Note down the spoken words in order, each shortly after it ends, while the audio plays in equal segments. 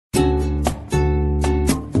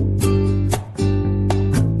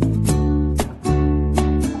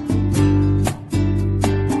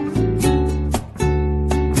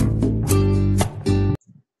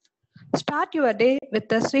Start your day with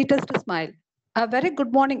the sweetest smile. A very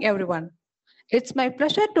good morning, everyone. It's my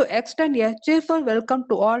pleasure to extend a cheerful welcome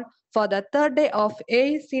to all for the third day of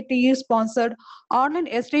AICTE sponsored online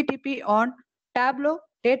SDTP on Tableau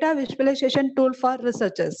Data Visualization Tool for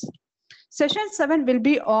Researchers. Session 7 will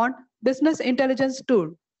be on Business Intelligence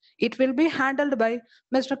Tool. It will be handled by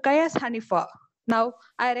Mr. Kias Hanifa. Now,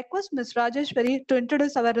 I request Ms. Rajeshwari to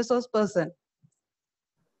introduce our resource person.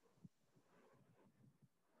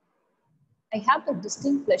 I have the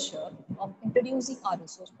distinct pleasure of introducing our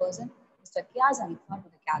resource person, Mr. Kias Hanifa, to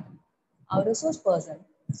the gathering. Our resource person,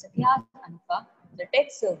 Mr. Kias Hanifa, is a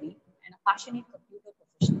tech-savvy and a passionate computer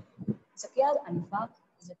professional. Mr. Kias Hanifa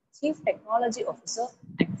is the Chief Technology Officer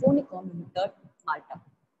at Fonicom Limited, Malta.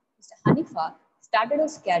 Mr. Hanifa started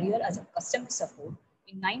his career as a customer support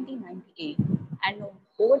in 1998 and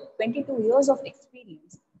over 22 years of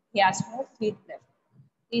experience, he has no feet left.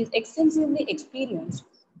 He is extensively experienced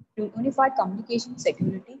to unified communication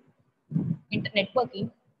security,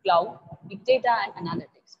 networking, cloud, big data, and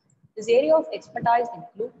analytics. His area of expertise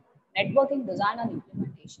include networking design and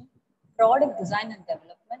implementation, product design and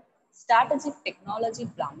development, strategic technology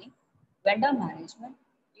planning, vendor management,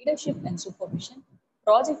 leadership and supervision,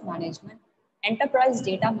 project management, enterprise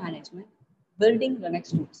data management, building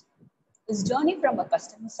Linux tools. His journey from a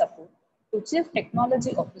customer support to Chief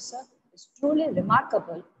Technology Officer is truly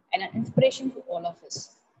remarkable and an inspiration to all of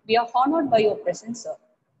us. We are honored by your presence, sir.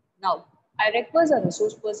 Now, I request our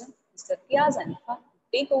resource person, Mr. Kias Hanifa,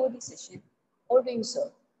 to take over the session. Over to you,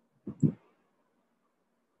 sir.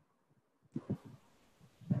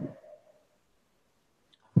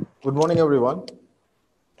 Good morning, everyone.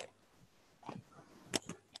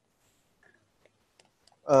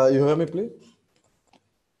 You hear me, please?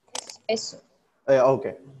 Yes, sir.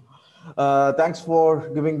 Okay. Thanks for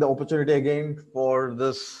giving the opportunity again for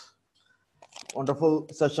this wonderful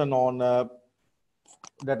session on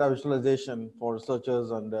data visualization for researchers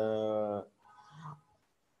and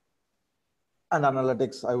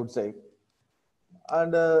analytics, I would say.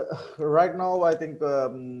 And right now, I think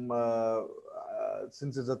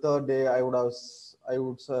since it's the third day, I would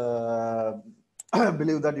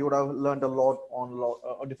believe that you would have learned a lot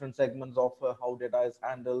on different segments of how data is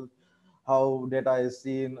handled, how data is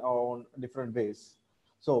seen on different ways.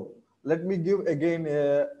 So let me give again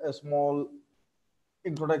a small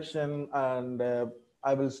introduction, and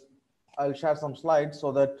I'll share some slides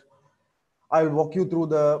so that I'll walk you through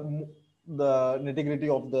the nitty-gritty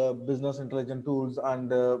of the business intelligence tools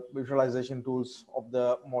and visualization tools of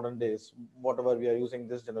the modern days, whatever we are using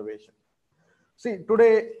this generation. See,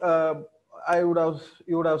 today you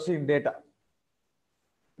would have seen data.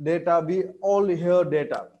 Data, we all hear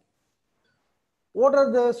data. What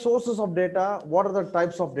are the sources of data? What are the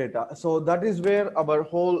types of data? So that is where our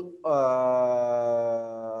whole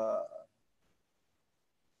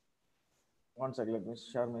one second, let me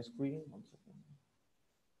share my screen. One second.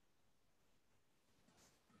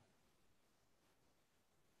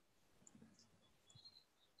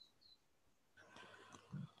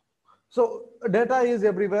 So data is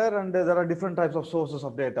everywhere, and there are different types of sources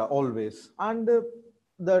of data always. And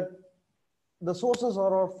the sources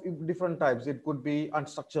are of different types. It could be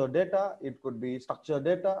unstructured data, it could be structured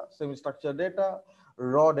data, semi-structured data,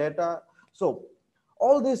 raw data. So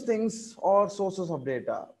all these things are sources of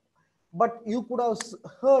data. But you could have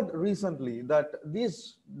heard recently that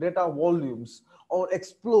these data volumes are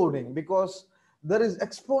exploding because there is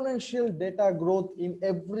exponential data growth in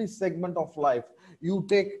every segment of life. You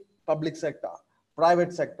take public sector,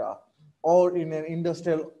 private sector, or in an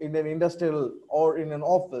industrial, or in an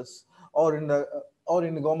office, or in the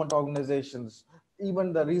government organizations,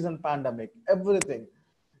 even the recent pandemic, everything.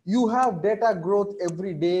 You have data growth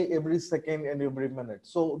every day, every second, and every minute.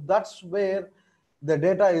 So that's where the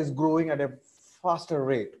data is growing at a faster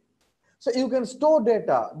rate. So you can store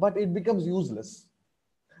data, but it becomes useless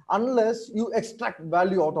unless you extract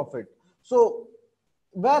value out of it. So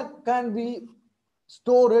where can we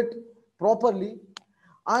store it properly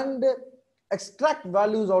and extract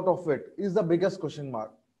values out of it is the biggest question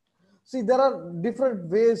mark. See, there are different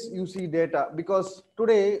ways you see data, because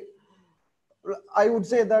today I would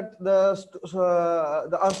say that the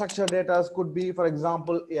unstructured data could be, for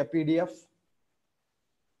example, a PDF.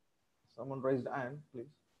 Someone raised a hand, please.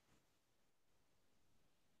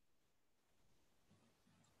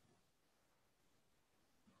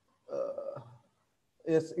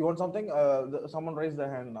 Yes, you want something? Someone raised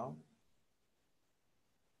their hand now.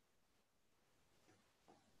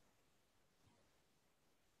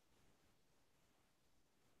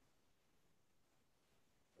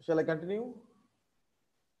 Shall I continue?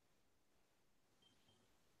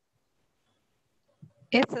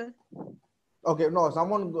 Yes, sir. Okay, no,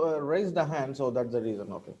 someone raised a hand, so that's the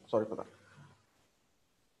reason. Okay, sorry for that.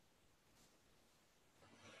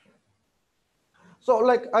 So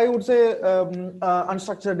like I would say,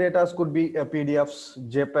 unstructured data could be PDFs,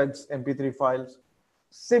 JPEGs, MP3 files.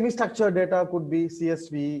 Semi-structured data could be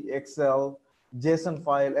CSV, Excel, JSON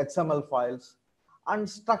file, XML files.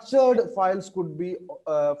 Unstructured files could be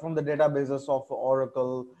from the databases of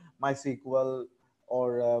Oracle, MySQL,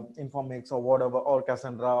 or Informix, or whatever, or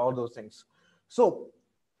Cassandra, all those things. So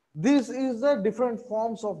this is the different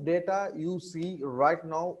forms of data you see right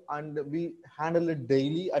now, and we handle it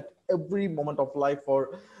daily at every moment of life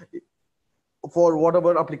for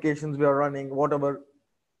whatever applications we are running, whatever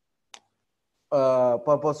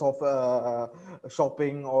purpose of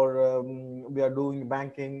shopping, or we are doing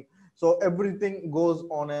banking. So everything goes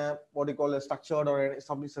on a what you call a structured or a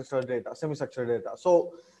semi-structured data, semi-structured data.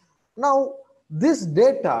 So now this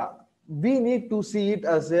data, we need to see it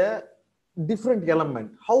as a different element,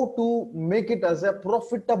 how to make it as a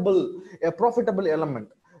profitable element.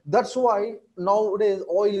 That's why nowadays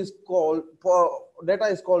oil is called, data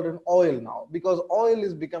is called an oil now, because oil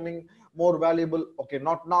is becoming more valuable. Okay,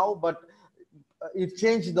 not now, but it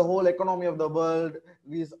changed the whole economy of the world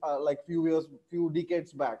these like few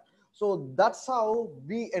decades back. So that's how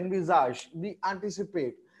we envisage, we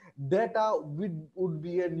anticipate data would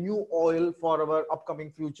be a new oil for our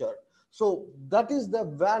upcoming future. So that is the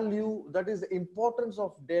value, that is the importance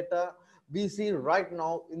of data we see right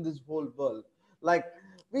now in this whole world. Like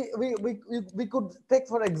we could take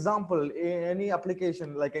for example any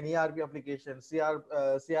application like an ERP application,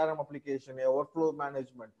 CRM application, a workflow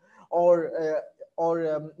management, or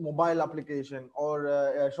mobile application, or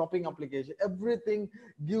a shopping application. Everything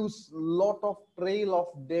gives lot of trail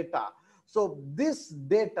of data. So this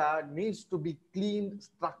data needs to be cleaned,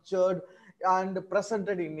 structured, and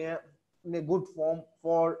presented in a good form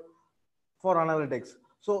for analytics.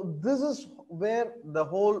 So this is where the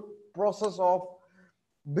whole process of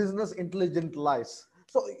business intelligence lies.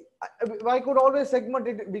 So I could always segment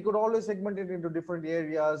it, we could always segment it into different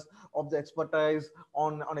areas of the expertise,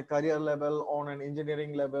 on a career level, on an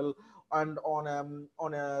engineering level, and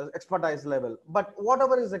on a expertise level. But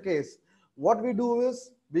whatever is the case, what we do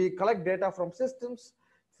is we collect data from systems,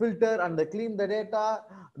 filter and they clean the data,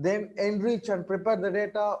 then enrich and prepare the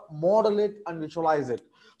data, model it and visualize it.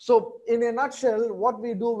 So in a nutshell, what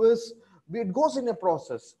we do is it goes in a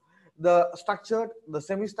process. The structured, the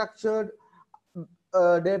semi-structured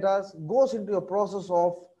data goes into a process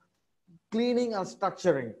of cleaning and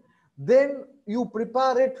structuring. Then you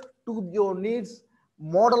prepare it to your needs,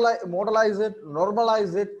 modelize it,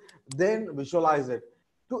 normalize it, then visualize it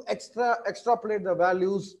to extrapolate the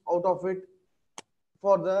values out of it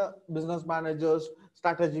for the business managers,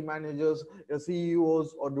 strategy managers,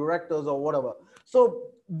 CEOs or directors or whatever. So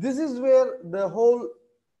this is where the whole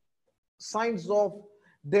science of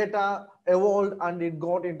data evolved, and it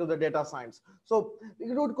got into the data science. So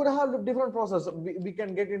it could have a different process. We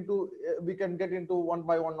can get into one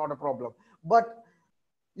by one, not a problem. But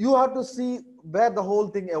you have to see where the whole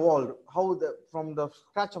thing evolved, how from the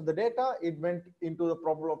scratch of the data it went into the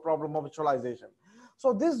problem of visualization.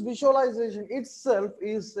 So this visualization itself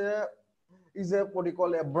is a what you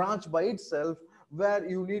call a branch by itself, where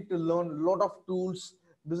you need to learn a lot of tools,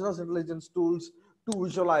 business intelligence tools, to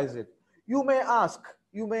visualize it. You may ask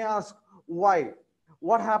why,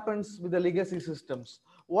 what happens with the legacy systems,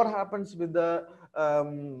 what happens with the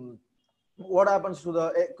what happens to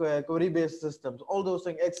the query based systems, all those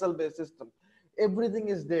things, Excel based systems, everything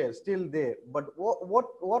is there, still there. But what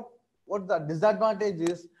the disadvantage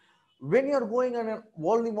is, when you're going on a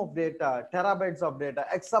volume of data, terabytes of data,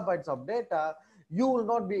 exabytes of data, you will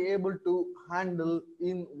not be able to handle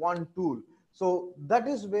in one tool. So that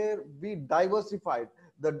is where we diversified.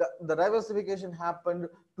 The diversification happened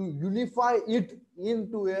to unify it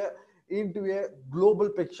into a global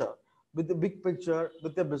picture, with the big picture,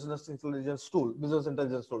 with the business intelligence tools,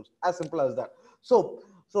 as simple as that. So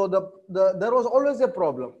there was always a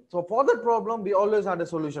problem. So for that problem, we always had a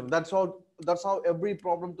solution. That's how every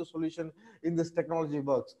problem to solution in this technology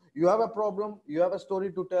works. You have a problem, you have a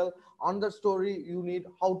story to tell. On that story, you need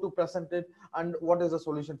how to present it and what is the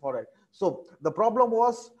solution for it. So the problem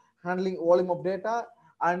was handling volume of data,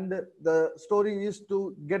 and the story is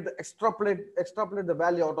to get the extrapolate the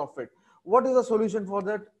value out of it. What is the solution for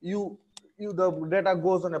that? The data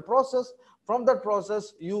goes on a process. From that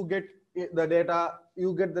process, you get the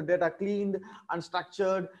data cleaned and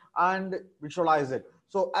structured and visualize it.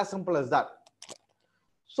 So as simple as that.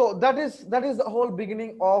 So that is the whole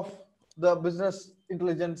beginning of the business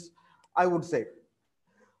intelligence, I would say.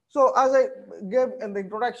 So as I gave in the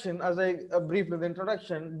introduction, as I briefed in the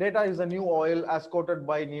introduction, data is a new oil as quoted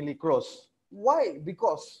by Neelie Kroes. Why?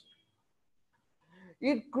 Because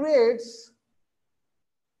it creates,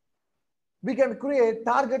 we can create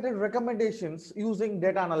targeted recommendations using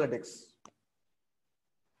data analytics,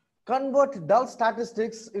 convert dull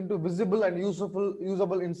statistics into visible and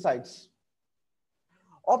usable insights,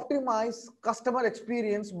 optimize customer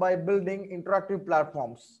experience by building interactive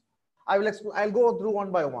platforms. I'll go through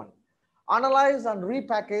one by one. Analyze and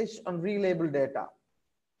repackage and relabel data.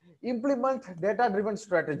 Implement data-driven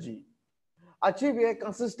strategy. Achieve a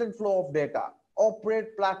consistent flow of data.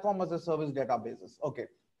 Operate platform as a service databases. Okay.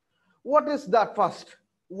 What is that first?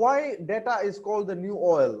 Why data is called the new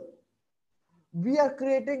oil? We are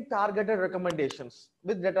creating targeted recommendations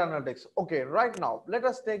with data analytics. Okay, right now, let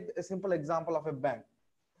us take a simple example of a bank.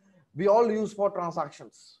 We all use for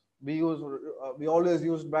transactions. We always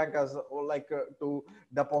use bank as to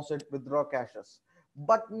deposit, withdraw cashes.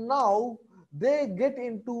 But now they get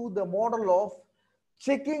into the model of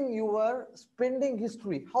checking your spending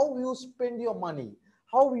history, how you spend your money,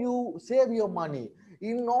 how you save your money,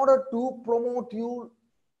 in order to promote you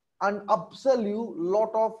and upsell you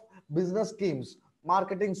lot of business schemes,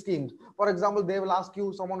 marketing schemes. For example, they will ask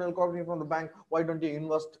you, someone will call me from the bank, why don't you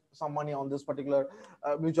invest some money on this particular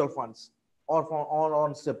mutual funds, or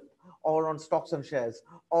on SIP, or on stocks and shares,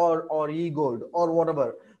 or e-gold, or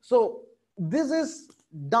whatever. So this is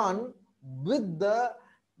done with the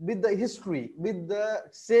history, with the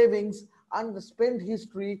savings and the spend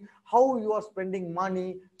history, how you are spending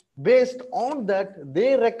money. Based on that,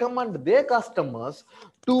 they recommend their customers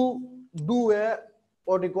to do a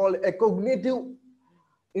what you call a cognitive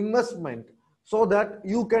investment, so that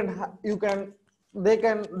they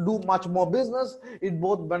can do much more business. It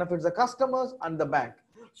both benefits the customers and the bank.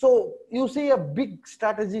 So you see a big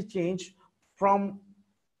strategy change from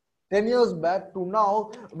 10 years back to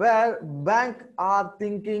now, where bank are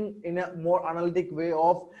thinking in a more analytic way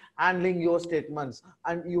of handling your statements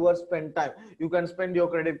and your spend time. You can spend your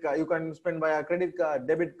credit card, you can spend by a credit card,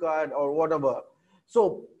 debit card, or whatever.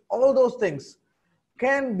 So all those things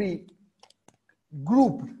can be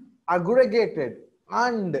grouped, aggregated,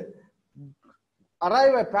 and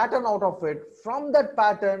arrive a pattern out of it. From that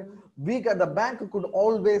pattern, the bank could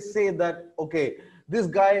always say that, okay, this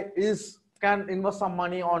guy can invest some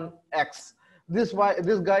money on X. This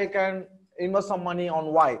guy can invest some money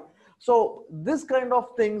on Y. So this kind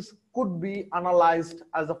of things could be analyzed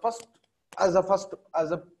as a first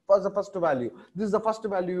value. This is the first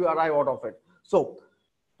value you arrive out of it. So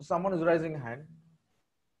someone is raising a hand.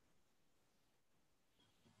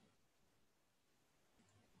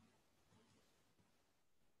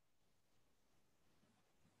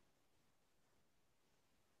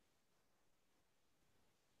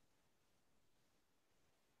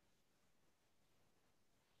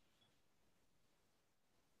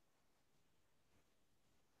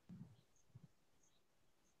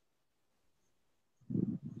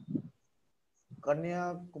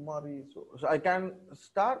 Kanya Kumari. So I can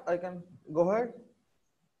start. I can go ahead.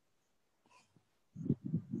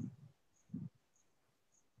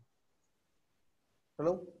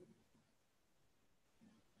 Hello.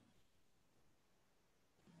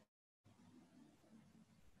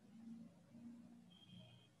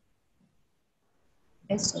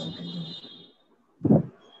 Yes, sir.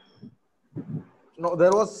 No,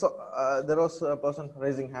 there was a person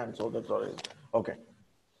raising hand, so that's all right. Okay.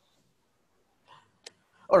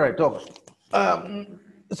 All right, okay.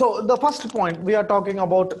 So the first point, we are talking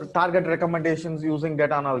about target recommendations using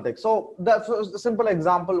data analytics. So the simple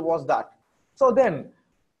example was that. So then,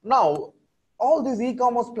 now, all these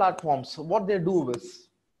e-commerce platforms, what they do is,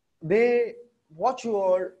 they watch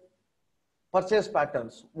your purchase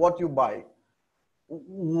patterns, what you buy,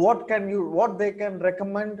 what they can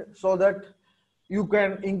recommend, so that you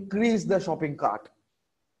can increase the shopping cart.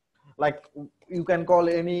 Like, you can call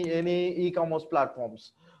any e-commerce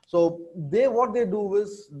platforms. So what they do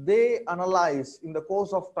is, they analyze in the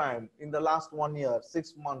course of time, in the last 1 year,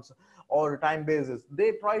 6 months, or time basis,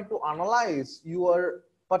 they try to analyze your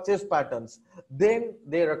purchase patterns. Then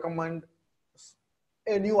they recommend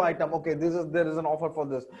a new item. Okay, there is an offer for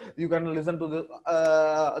this, you can listen to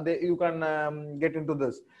this, you can get into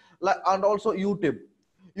this. And also YouTube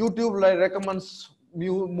like recommends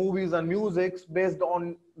movies and musics based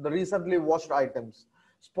on the recently watched items.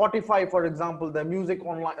 Spotify, for example, the music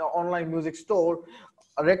online music store,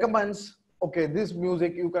 recommends, okay, this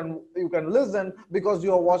music you can listen because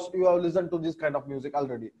you have listened to this kind of music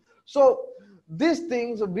already. So these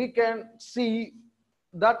things, we can see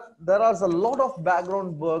that there is a lot of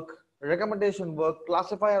background work, recommendation work,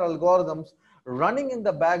 classifier algorithms running in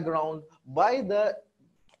the background by the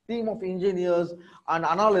team of engineers and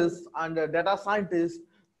analysts and data scientists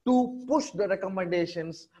to push the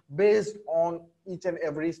recommendations based on each and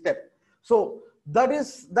every step. So that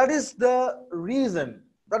is the reason,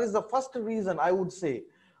 that is the first reason I would say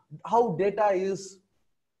how data is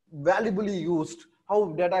valuably used,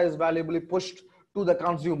 how data is valuably pushed to the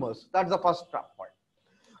consumers. That's the first point.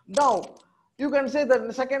 Now, you can say that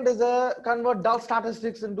the second is a convert dull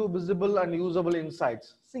statistics into visible and usable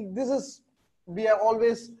insights. See, this is, we are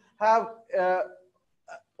always have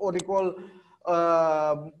what you call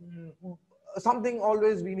uh, something,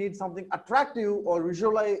 always we need something attractive or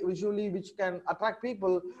visually which can attract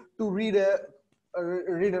people to read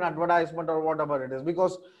an advertisement or whatever it is,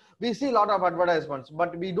 because we see a lot of advertisements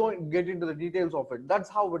but we don't get into the details of it. That's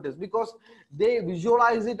how it is, because they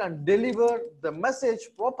visualize it and deliver the message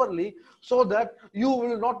properly so that you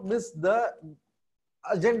will not miss the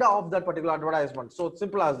agenda of that particular advertisement. So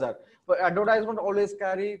simple as that. But advertisement always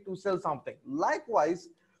carry to sell something. Likewise,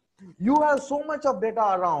 you have so much of data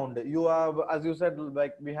around. You have, as you said,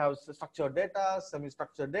 like we have structured data,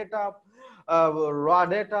 semi-structured data, raw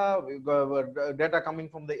data, data coming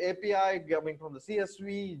from the API, coming from the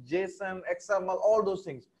CSV, JSON, XML, all those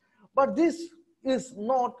things. But this is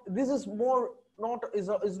not, this is more not,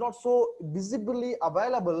 is not so visibly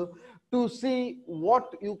available to see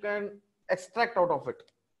what you can extract out of it.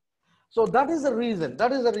 So that is the reason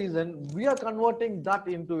we are converting that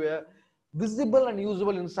into a visible and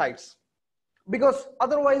usable insights, because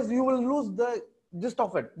otherwise you will lose the gist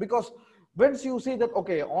of it. Because once you see that,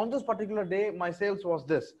 okay, on this particular day my sales was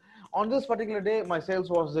this, on this particular day my sales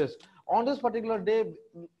was this, on this particular day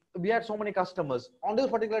we had so many customers, on this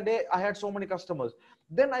particular day I had so many customers,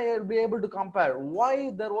 then I will be able to compare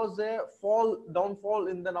why there was a downfall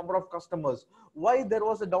in the number of customers, why there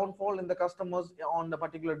was a downfall in the customers on the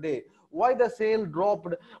particular day, why the sale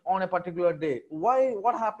dropped on a particular day, why,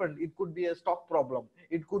 what happened. It could be a stock problem,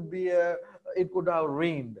 it could be a, it could have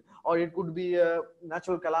rained, or it could be a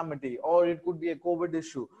natural calamity, or it could be a COVID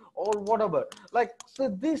issue, or whatever. Like, so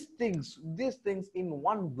these things in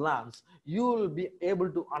one glance you will be able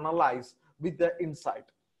to analyze with the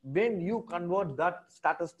insight when you convert that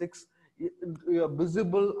statistics into a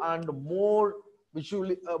visible and more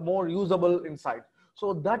visually more usable insight.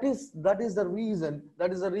 So that is the reason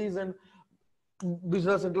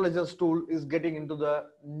business intelligence tool is getting into the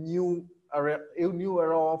new era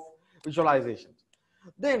of visualizations.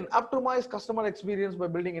 Then optimize customer experience by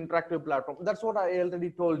building interactive platform. That's what I already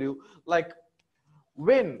told you. Like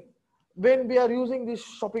when we are using these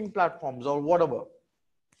shopping platforms or whatever,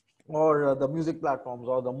 or the music platforms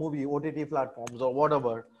or the movie OTT platforms or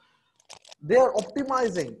whatever, they are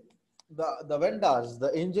optimizing the vendors,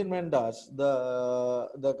 the engine vendors, the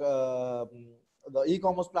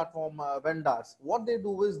e-commerce platform vendors. What they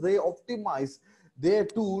do is they optimize their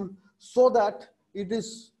tool so that it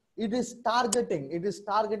is targeting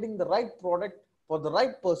the right product for the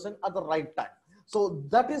right person at the right time. So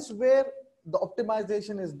that is where the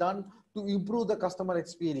optimization is done to improve the customer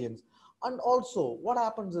experience. And also what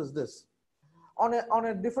happens is this, on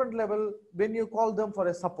a different level, when you call them for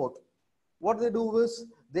a support, what they do is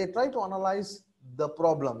they try to analyze the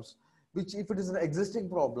problems, which if it is an existing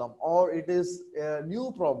problem or it is a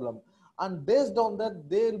new problem, and based on that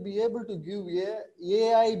they'll be able to give a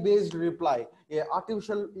AI based reply, a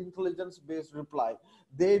artificial intelligence based reply.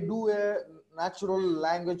 They do a natural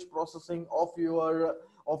language processing of your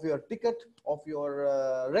ticket, of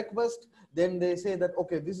your request. Then they say that,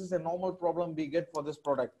 okay, this is a normal problem we get for this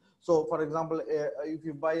product. So for example, if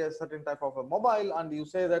you buy a certain type of a mobile and you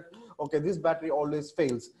say that, okay, this battery always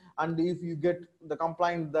fails, and if you get the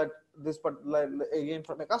complaint that this, but again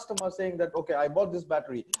from a customer saying that, okay, I bought this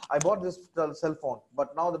battery, I bought this cell phone,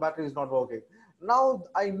 but now the battery is not working. Now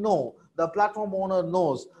I know, the platform owner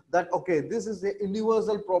knows that, okay, this is a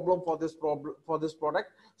universal problem for this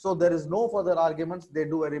product. So there is no further arguments. They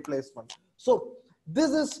do a replacement. So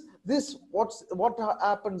what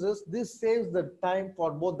happens is this saves the time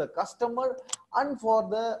for both the customer and for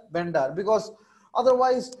the vendor, because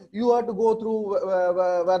otherwise you have to go through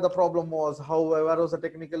where the problem was, where was the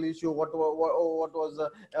technical issue, what was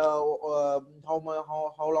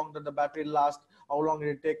how long did the battery last, how long did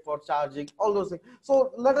it take for charging, all those things.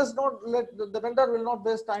 So let the vendor will not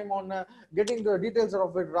waste time on getting the details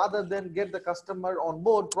of it, rather than get the customer on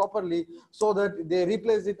board properly so that they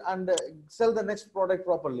replace it and sell the next product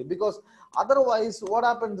properly. Because otherwise what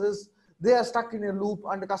happens is they are stuck in a loop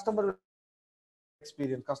and the customer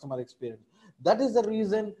experience. That is the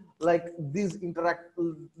reason, like,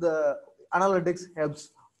 the analytics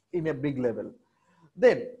helps in a big level.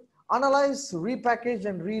 Then Analyze, repackage,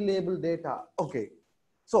 and relabel data. Okay,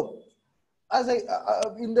 so as I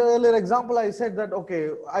in the earlier example, I said that okay,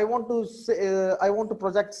 I want to say, I want to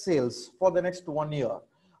project sales for the next 1 year.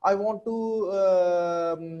 I want to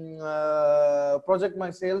project my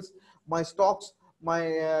sales, my stocks,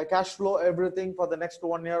 my cash flow, everything for the next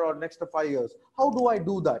 1 year or next 5 years. How do I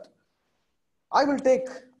do that? I will take,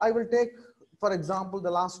 for example,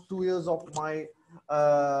 the last 2 years of my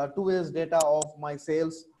 2 years data of my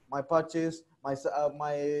sales, my purchase, my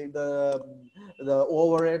the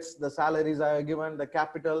overheads, the salaries I have given, the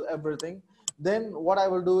capital, everything. Then what I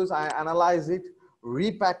will do is I analyze it,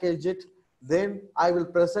 repackage it, then I will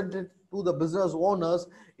present it to the business owners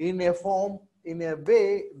in a form, in a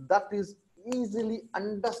way that is easily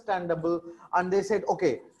understandable, and they said,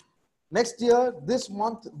 okay, next year, this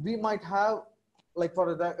month, we might have, like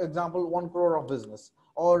for example, 1 crore of business,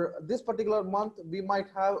 or this particular month, we might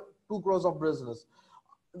have 2 crores of business.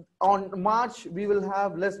 On March, we will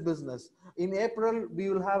have less business. In April, we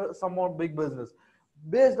will have some more big business.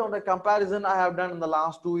 Based on the comparison I have done in the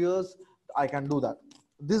last 2 years, I can do that.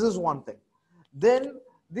 This is one thing. Then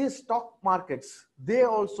these stock markets, they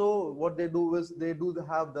also, what they do is they do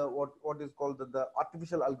have the what is called the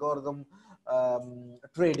artificial algorithm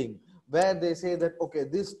trading, where they say that okay,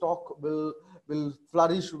 this stock will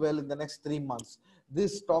flourish well in the next 3 months,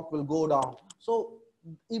 this stock will go down. So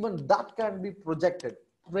even that can be predicted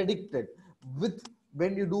with,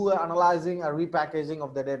 when you do analyzing or repackaging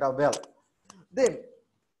of the data well. Then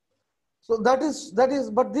so that is,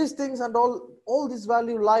 but these things and all this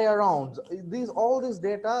value lie around all this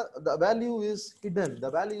data. The value is hidden.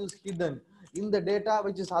 The value is hidden in the data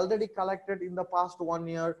which is already collected in the past 1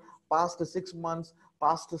 year, past 6 months,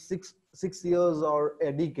 past six years or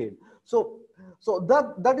a decade. So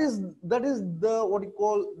that is the, what you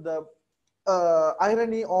call, the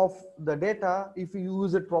irony of the data if you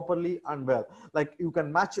use it properly and well. Like you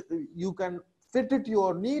can match it, you can fit it to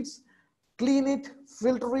your needs, clean it,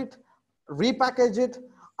 filter it, repackage it,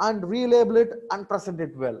 and relabel it and present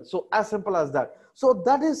it well. So as simple as that. So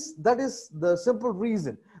that is the simple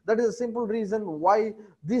reason. That is a simple reason why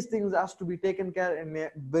these things has to be taken care in a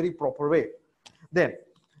very proper way. Then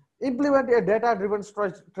implement a data-driven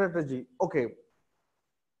strategy. Okay.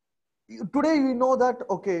 Today we know that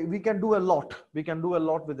okay, we can do a lot. We can do a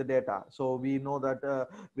lot with the data. So we know that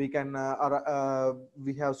we can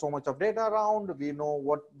we have so much of data around. We know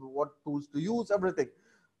what tools to use, everything.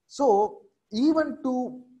 So even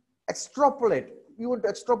to extrapolate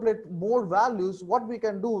more values, what we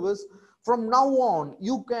can do is from now on,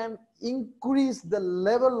 you can increase the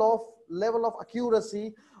level of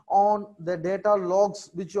accuracy on the data logs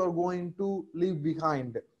which you are going to leave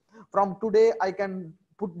behind. From today, I can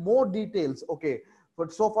put more details. Okay,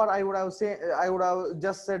 but so far I would have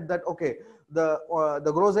just said that okay,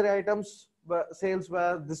 the grocery items sales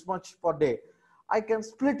were this much per day. I can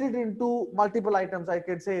split it into multiple items. I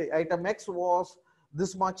can say item X was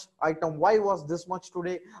this much, item Y was this much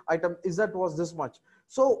today, item Z was this much.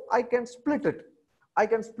 So I can split it.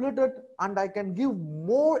 And I can give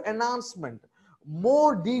more enhancement,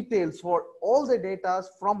 more details for all the data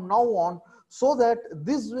from now on, so that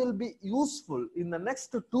this will be useful in the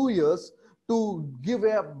next 2 years to give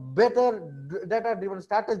a better data-driven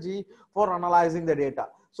strategy for analyzing the data.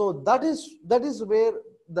 So that is where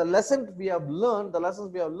the lessons we have learned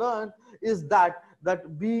is that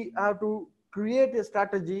we have to create a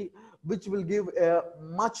strategy which will give a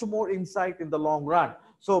much more insight in the long run.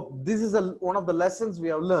 So this is one of the lessons we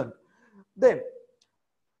have learned. Then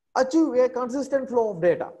achieve a consistent flow of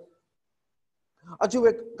data.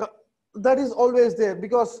 That is always there,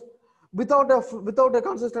 because without a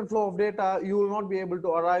consistent flow of data, you will not be able to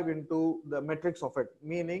arrive into the metrics of it.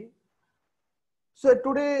 Meaning, so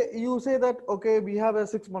today you say that okay, we have a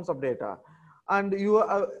 6 months of data, and you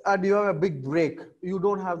have a big break. You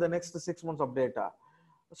don't have the next 6 months of data.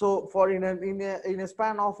 So for in a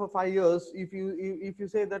span of 5 years, if you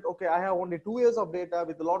say that okay, I have only 2 years of data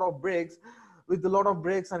with a lot of breaks,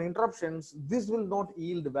 and interruptions, this will not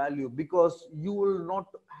yield value, because you will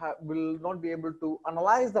not be able to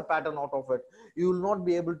analyze the pattern out of it. You will not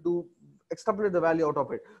be able to extrapolate the value out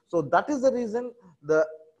of it. So that is the reason the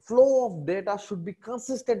flow of data should be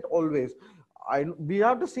consistent always. We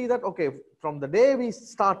have to see that okay, from the day we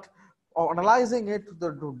start analyzing it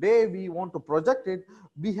to the day we want to project it,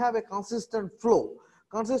 we have a consistent flow.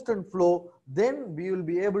 Then we will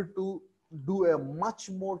be able to do a much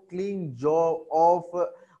more clean job of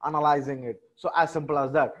analyzing it. So as simple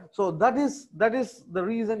as that. So that is the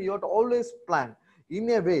reason you have to always plan in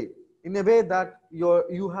a way that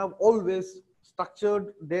you have always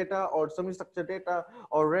structured data or semi-structured data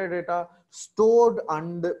or raw data stored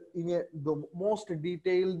and in the most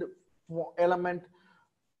detailed element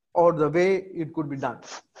or the way it could be done.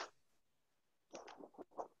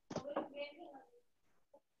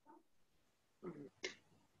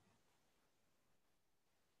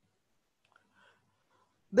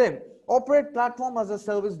 Then operate platform as a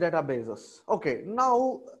service databases. Okay,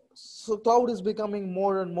 now so cloud is becoming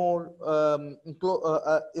more and more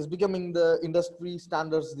is becoming the industry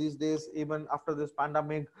standards these days. Even after this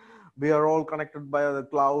pandemic, we are all connected by the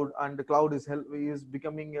cloud, and the cloud is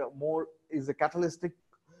becoming a more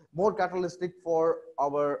catalytic for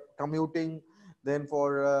our commuting than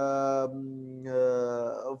for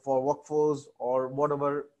workforce or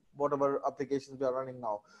whatever applications we are running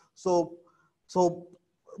now. So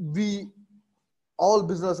we all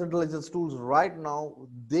business intelligence tools right now,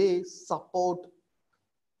 they support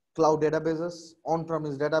cloud databases,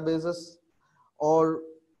 on-premise databases, or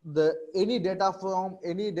any data form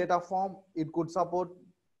it could support.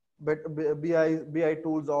 But BI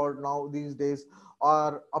tools are now these days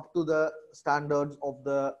are up to the standards of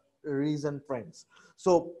the recent trends.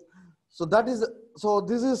 So this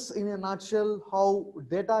is in a nutshell how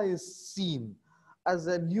data is seen as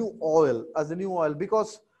a new oil,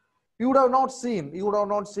 because you would have not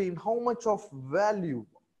seen how much of value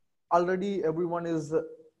already everyone is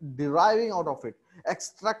deriving out of it,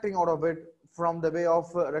 extracting out of it from the way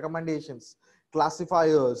of recommendations,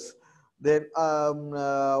 classifiers, then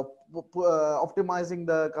optimizing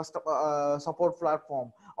the customer support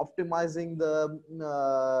platform, optimizing the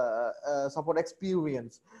support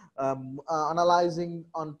experience, analyzing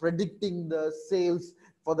and predicting the sales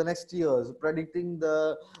for the next years, predicting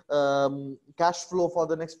the cash flow for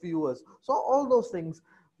the next few years. So all those things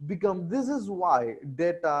become, this is why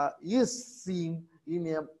data is seen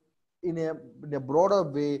in a broader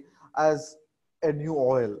way as a new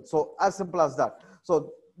oil. So as simple as that.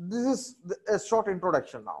 So this is a short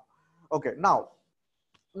introduction now. Okay, now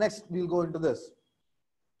next we'll go into this.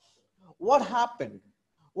 What happened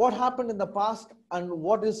in the past and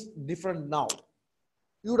what is different now?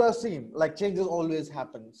 You would have seen like changes always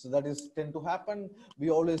happen. So that is tend to happen.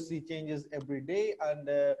 We always see changes every day, and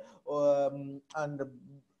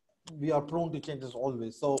we are prone to changes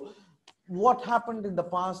always. So what happened in the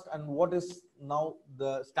past and what is now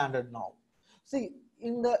the standard now? See,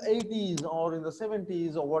 in the 80s or in the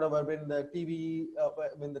 70s or whatever, when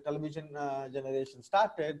the television generation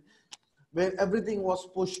started, where everything was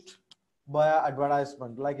pushed by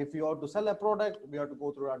advertisement. Like if you have to sell a product, we have to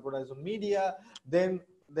go through advertisement media, then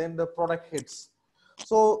the product hits.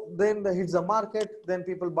 So then hits the market, then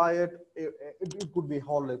people buy it. It could be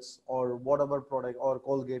Horlicks or whatever product, or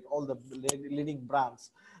Colgate, all the leading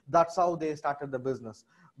brands. That's how they started the business.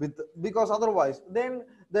 Because otherwise, then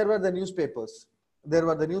there were the newspapers. Then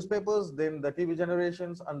the TV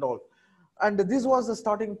generations and all. And this was the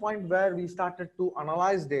starting point where we started to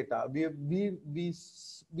analyze data.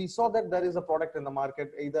 We saw that there is a product in the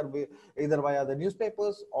market, either via the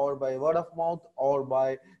newspapers or by word of mouth or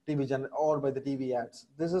by the TV ads.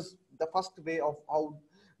 This is the first way of how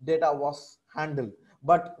data was handled.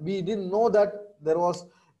 But we didn't know that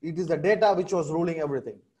it is the data which was ruling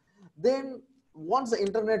everything. Then once the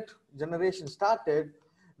internet generation started,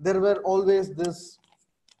 there were always this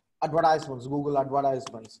advertisements, Google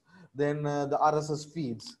advertisements, then the RSS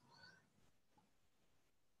feeds.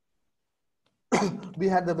 We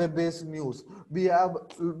had the web-based news. We have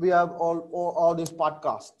all these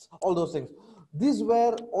podcasts, all those things. These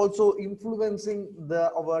were also influencing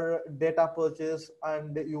our data purchase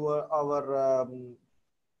and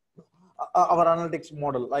our analytics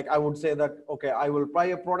model. Like I would say that, okay, I will buy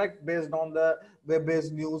a product based on the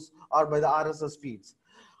web-based news or by the RSS feeds.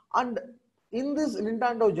 And in this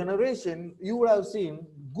Nintendo generation, you would have seen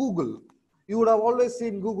Google. You would have always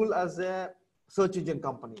seen Google as a search engine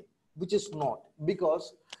company, which is not,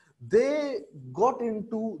 because they got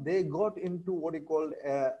into what you call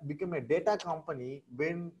became a data company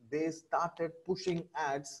when they started pushing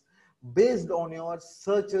ads based on your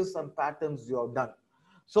searches and patterns you have done.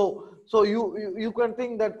 So you can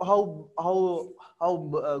think that how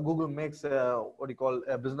Google makes what you call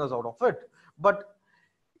a business out of it, but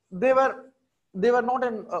they were not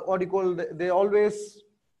an what you call, they always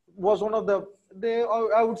was one of the,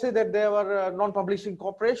 I would say that they were non-publishing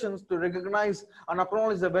corporations to recognize and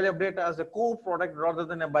acknowledge the value of data as a core product rather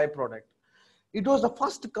than a byproduct. It was the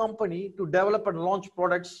first company to develop and launch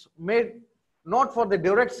products made not for the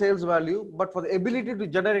direct sales value, but for the ability to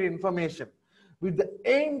generate information with the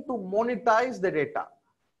aim to monetize the data.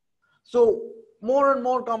 So more and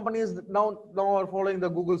more companies now are following the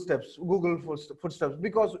Google footsteps,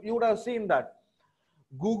 because you would have seen that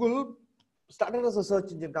Google started as a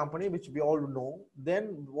search engine company, which we all know.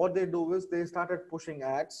 Then what they do is they started pushing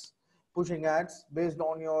ads based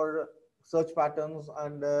on your search patterns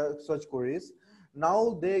and search queries.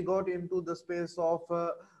 Now they got into the space of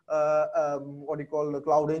what do you call the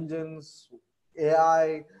cloud engines,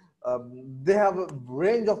 AI. They have a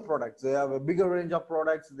range of products. They have a bigger range of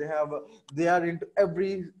products. They are into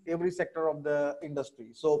every sector of the industry.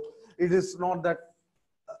 So it is not that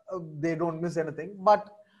they don't miss anything, but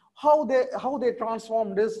how they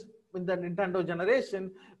transformed this in the Nintendo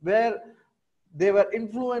generation, where they were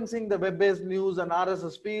influencing the web-based news and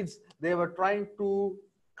RSS feeds. They were trying to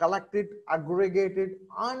collect it, aggregate it,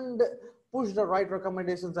 and push the right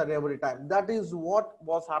recommendations at every time. That is what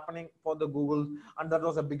was happening for the Google, and that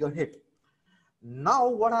was a bigger hit. Now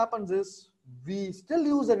what happens is we still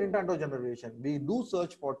use a Nintendo generation. We do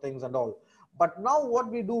search for things and all, but now what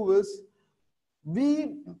we do is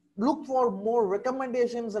we look for more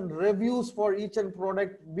recommendations and reviews for each and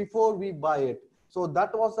product before we buy it. So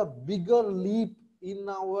that was a bigger leap in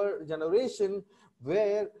our generation,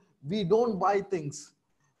 where we don't buy things.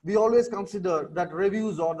 We always consider that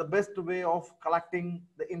reviews are the best way of collecting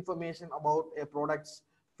the information about a product's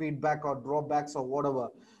feedback or drawbacks or whatever.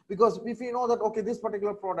 Because if we know that, okay, this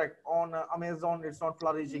particular product on Amazon, it's not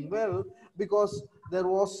flourishing well because there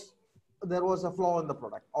was a flaw in the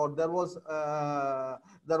product, or there was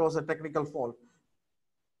a technical fault.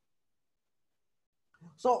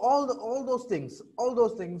 So all those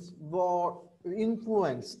things were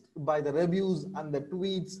influenced by the reviews and the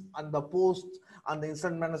tweets and the posts and the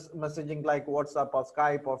instant messaging like WhatsApp or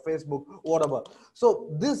Skype or Facebook, whatever.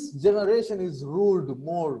 So this generation is ruled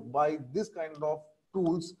more by this kind of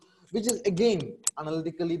tools, which is again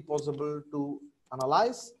analytically possible to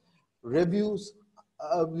analyze reviews.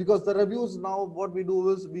 Because the reviews, now what we do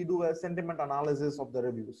is we do a sentiment analysis of the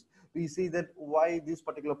reviews. We see that why this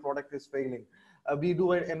particular product is failing. We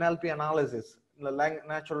do an NLP analysis,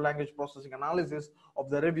 natural language processing analysis of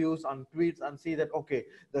the reviews and tweets, and see that, okay,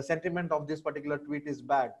 the sentiment of this particular tweet is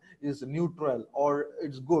bad, is neutral, or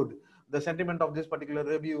it's good. The sentiment of this particular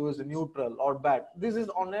review is neutral or bad. This is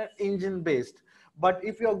on an engine based. But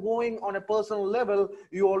if you're going on a personal level,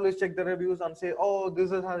 you always check the reviews and say, oh, this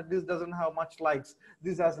doesn't have much likes,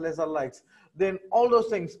 this has lesser likes. Then all those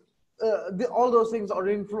things, all those things are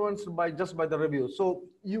influenced by just by the reviews. So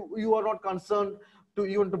you are not concerned to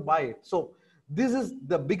even to buy it. So this is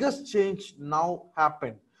the biggest change now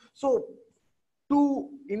happened. So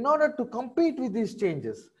in order to compete with these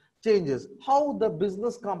changes, how the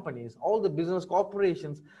business companies, all the business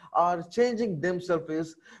corporations are changing themselves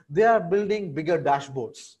is they are building bigger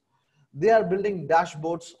dashboards. They are building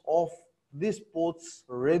dashboards of these posts,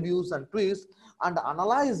 reviews, and tweets, and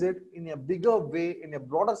analyze it in a bigger way, in a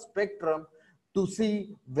broader spectrum, to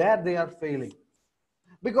see where they are failing.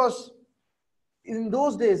 Because in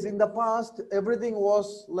those days, in the past, everything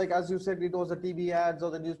was like, as you said, it was the TV ads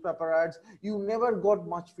or the newspaper ads. You never got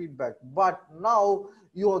much feedback. But now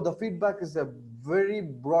the feedback is a very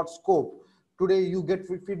broad scope. Today you get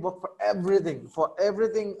feedback for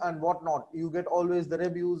everything and whatnot. You get always the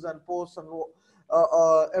reviews and posts and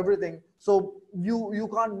everything. So you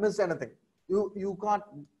can't miss anything. You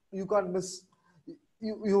can't miss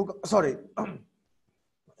sorry.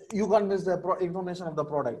 You can't miss the information of the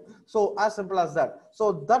product. So as simple as that.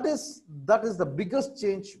 So that is the biggest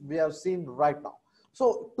change we have seen right now.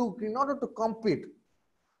 So in order to compete,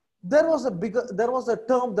 there was a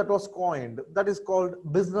term that was coined that is called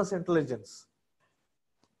business intelligence.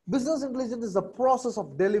 Business intelligence is the process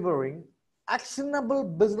of delivering actionable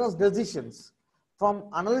business decisions from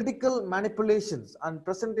analytical manipulations and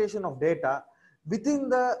presentation of data within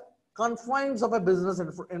the confines of a business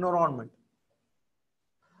environment.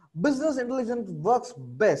 Business intelligence works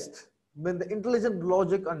best when the intelligent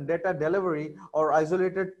logic and data delivery are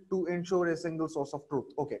isolated to ensure a single source of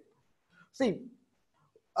truth. Okay. See,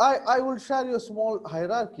 I will share you a small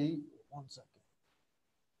hierarchy. One second.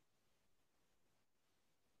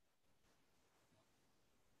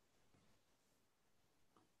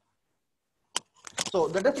 So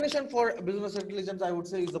the definition for business intelligence, I would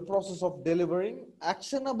say, is the process of delivering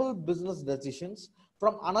actionable business decisions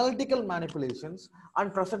from analytical manipulations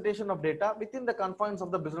and presentation of data within the confines of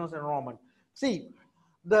the business environment. See,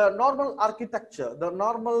 the normal architecture, the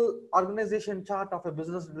normal organization chart of a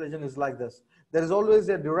business intelligence is like this. There is always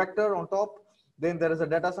a director on top. Then there is a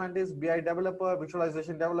data scientist, BI developer,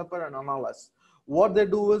 visualization developer, and analyst. What they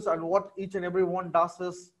do is, and what each and every one does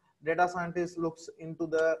is, data scientist looks into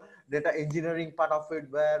the data engineering part of it,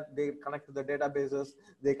 where they connect to the databases,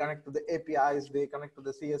 they connect to the APIs, they connect to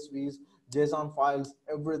the CSVs, JSON files,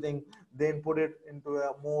 everything, then put it into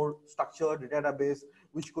a more structured database,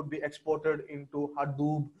 which could be exported into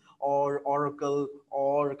Hadoop or Oracle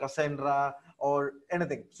or Cassandra or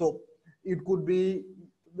anything. So it could be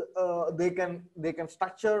they can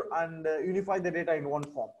structure and unify the data in one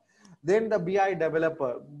form. Then the BI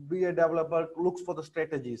developer looks for the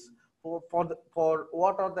strategies for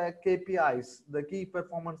what are the KPIs, the key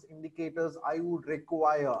performance indicators I would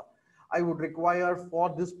require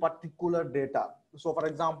for this particular data. So for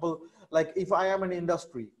example, like if I am an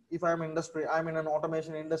industry, I'm in an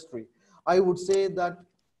automation industry, I would say that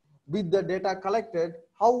with the data collected,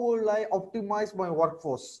 how will I optimize my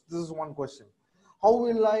workforce? This is one question. How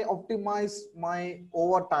will I optimize my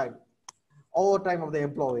overtime of the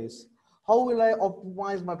employees? How will I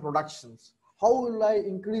optimize my productions? How will I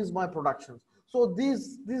increase my productions? So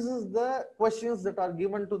this is the questions that are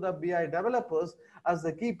given to the BI developers as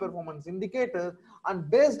the key performance indicator. And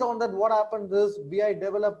based on that, what happens is BI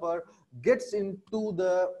developer gets into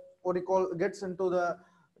the gets into the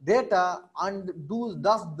data and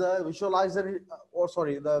does the visualizer or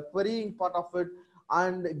sorry the querying part of it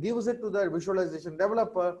and gives it to the visualization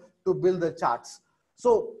developer to build the charts.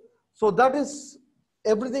 So that is,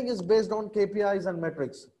 everything is based on KPIs and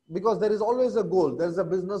metrics, because there is always a goal. There is a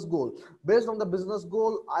business goal. Based on the business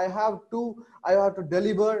goal, I have to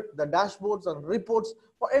deliver the dashboards and reports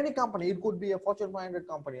for any company. It could be a Fortune 500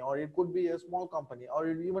 company, or it could be a small company, or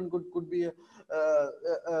it even could be a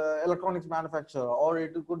electronics manufacturer, or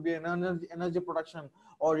it could be an energy production,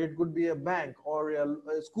 or it could be a bank, or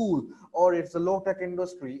a school, or it's a low-tech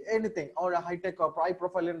industry, anything, or a high-tech or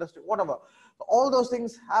high-profile industry, whatever. All those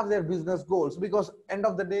things have their business goals, because end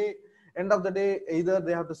of the day, either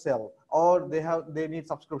they have to sell, or they need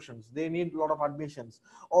subscriptions, they need a lot of admissions,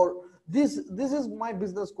 or this is my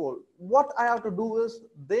business goal. What I have to do is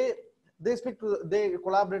they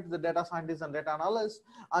collaborate with the data scientists and data analysts,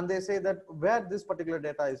 and they say that where this particular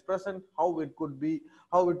data is present, how it could be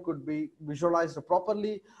visualized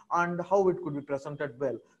properly, and how it could be presented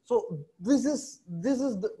well. So this is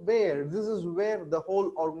where the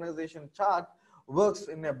whole organization chart works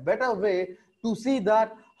in a better way to see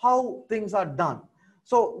that how things are done.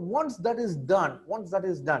 So once that is done,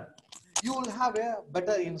 you will have a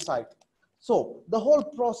better insight. So the whole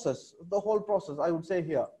process, I would say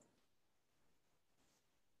here.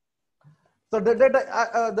 So the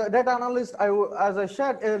data analyst, as I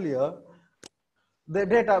shared earlier, the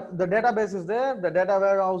database is there, the data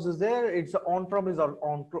warehouse is there, it's on-premise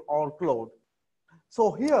or cloud.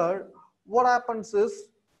 So here, what happens is,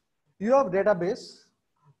 you have database,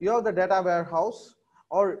 you have the data warehouse,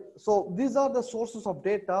 so these are the sources of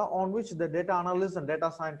data on which the data analysts and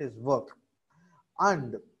data scientists work.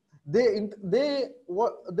 And then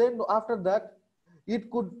after that,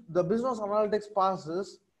 the business analytics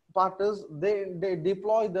partners, they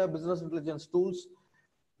deploy the business intelligence tools,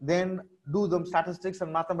 then do the statistics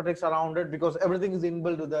and mathematics around it, because everything is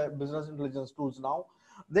inbuilt to the business intelligence tools now.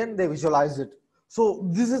 Then they visualize it. So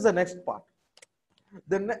this is the next part.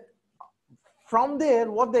 From there,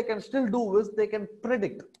 what they can still do is they can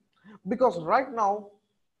predict, because right now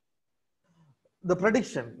the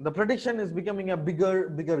prediction is becoming a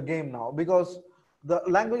bigger game now, because the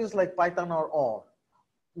languages like Python or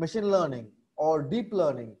machine learning or deep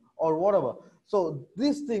learning or whatever, so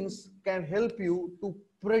these things can help you to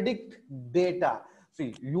predict data.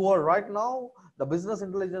 See, you are right now, the business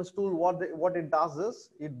intelligence tool, what it does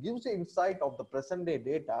is it gives you insight of the present day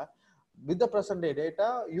data. With the present day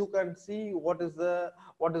data, you can see what is the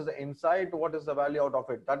insight, what is the value out of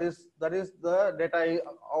it. That is the data,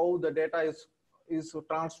 how the data is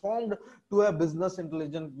transformed to a business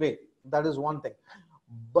intelligent way. That is one thing.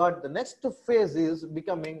 But the next phase is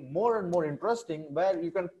becoming more and more interesting, where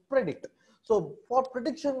you can predict. So for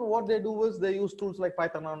prediction, what they do is they use tools like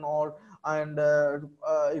Python and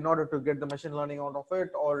in order to get the machine learning out of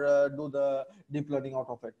it, or do the deep learning out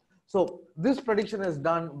of it. So this prediction is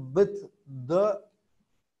done with the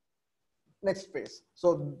next phase.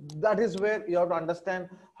 So that is where you have to understand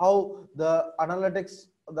how the analytics,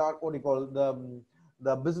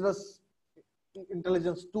 the business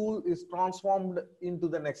intelligence tool is transformed into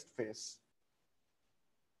the next phase.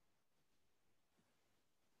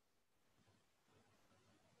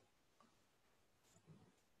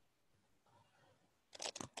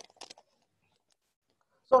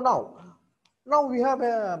 So now we have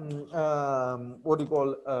a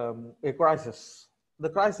crisis. The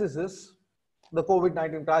crisis is the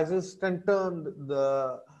COVID-19 crisis turned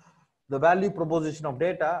the value proposition of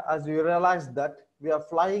data, as we realized that we are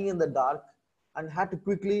flying in the dark and had to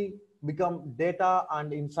quickly become data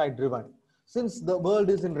and insight driven. Since the world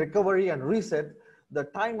is in recovery and reset, the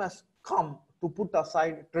time has come to put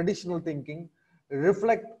aside traditional thinking,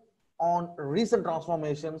 reflect on recent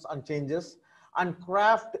transformations and changes and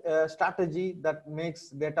craft a strategy that makes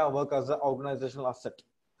data work as an organizational asset.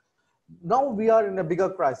 Now we are in a bigger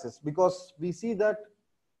crisis because we see that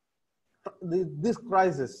this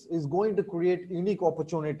crisis is going to create unique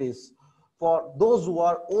opportunities for those who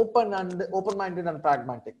are open-minded and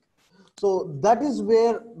pragmatic. So that is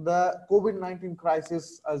where the COVID-19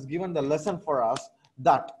 crisis has given the lesson for us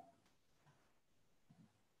that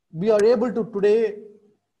we are able to today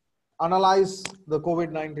analyze the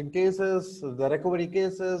COVID-19 cases, the recovery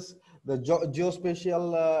cases, the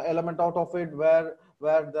geospatial element out of it, where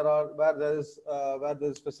there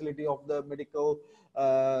is facility of the medical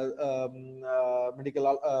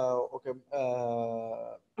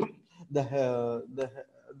the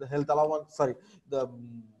health allowance, sorry, the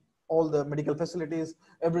all the medical facilities,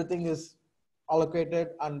 everything is allocated,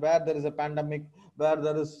 and where there is a pandemic, where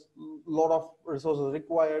there is a lot of resources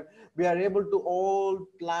required, we are able to all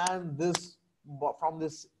plan this from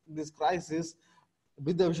this crisis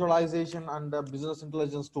with the visualization and the business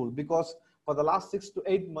intelligence tool. Because for the last 6 to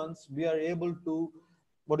 8 months, we are able to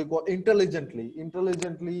what you call intelligently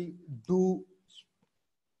do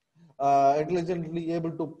intelligently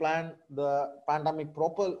able to plan the pandemic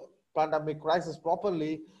crisis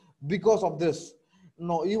properly because of this.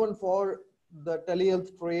 No, even for the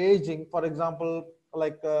telehealth triaging, for example,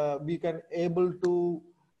 like we can able to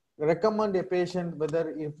recommend a patient whether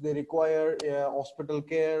if they require a hospital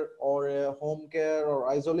care or a home care or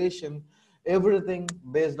isolation, everything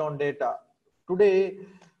based on data. Today,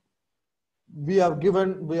 we have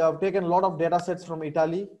taken a lot of data sets from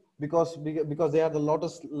Italy because they had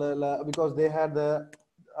the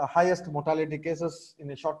highest mortality cases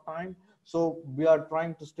in a short time. So we are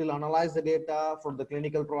trying to still analyze the data for the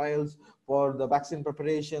clinical trials, for the vaccine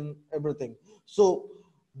preparation, everything. So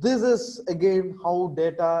this is again how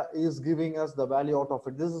data is giving us the value out of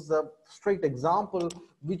it. This is a straight example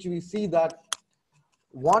which we see that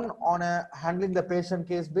one, on a handling the patient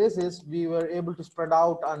case basis, we were able to spread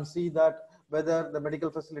out and see that whether the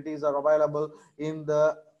medical facilities are available in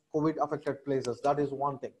the COVID affected places. That is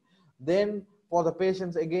one thing. Then for the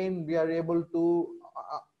patients, again, we are able to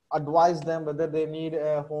advise them whether they need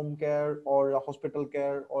a home care or a hospital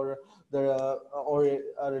care or a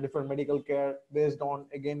different medical care based on,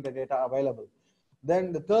 again, the data available.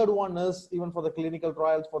 Then the third one is even for the clinical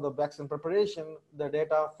trials, for the vaccine preparation, the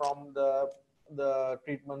data from the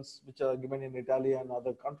treatments which are given in Italy and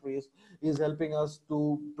other countries is helping us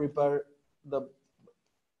to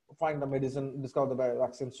find the medicine, discover the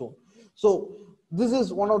vaccine soon. So this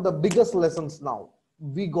is one of the biggest lessons now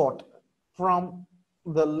we got from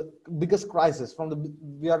the biggest crisis.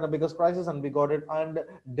 We are in the biggest crisis and we got it, and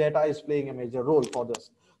data is playing a major role for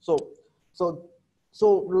this. So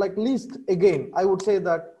like least again, I would say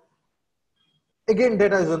that again,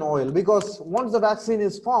 data is an oil, because once the vaccine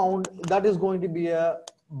is found, that is going to be a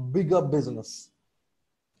bigger business.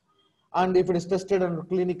 And if it is tested and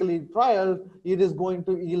clinically trialed, it is going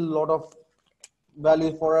to yield a lot of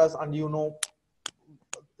value for us. And we'll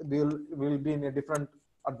be in a different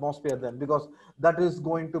atmosphere then, because that is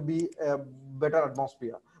going to be a better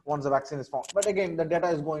atmosphere once the vaccine is found. But again, the data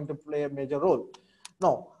is going to play a major role.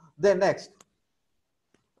 Now, then next,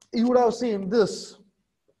 you would have seen this.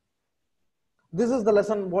 This is the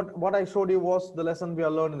lesson, what I showed you was the lesson we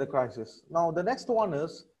are learning in the crisis. Now, the next one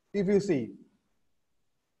is, if you see,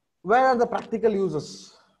 where are the practical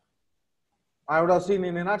uses? I would have seen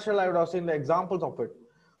in a nutshell, I would have seen the examples of it.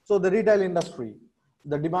 So the retail industry,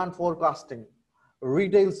 the demand forecasting,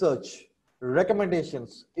 retail search,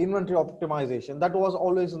 recommendations, inventory optimization, that was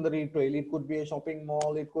always in the retail. It could be a shopping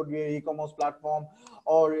mall, it could be an e-commerce platform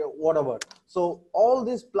or whatever. So all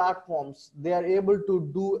these platforms, they are able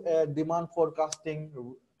to do a demand forecasting,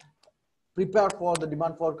 prepare for the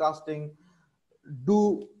demand forecasting,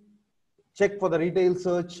 do check for the retail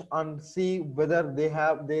search and see whether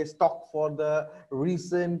they stock for the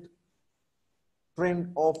recent trend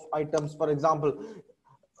of items. For example,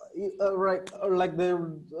 right, like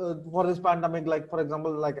for this pandemic, like for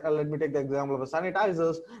example, like let me take the example of the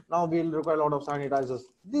sanitizers. Now we'll require a lot of sanitizers,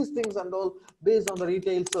 these things and all based on the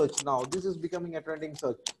retail search. Now this is becoming a trending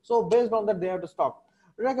search, so based on that they have to stock.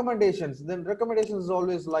 Recommendations, then recommendations is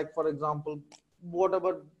always like, for example,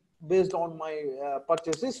 whatever based on my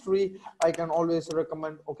purchase history, I can always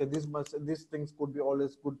recommend, okay, these things could be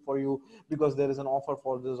always good for you because there is an offer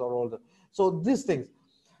for this or all that. So these things,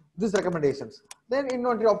 these recommendations. Then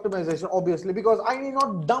inventory optimization, obviously, because I need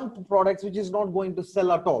not dump products which is not going to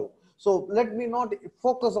sell at all. So let me not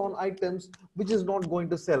focus on items which is not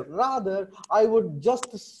going to sell. Rather, I would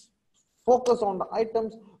just focus on the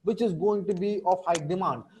items which is going to be of high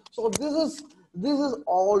demand. So this is This is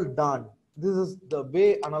all done. This is the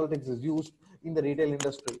way analytics is used in the retail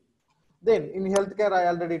industry. Then in healthcare, I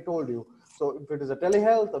already told you. So if it is a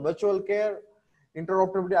telehealth, a virtual care,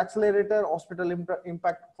 interoperability accelerator, hospital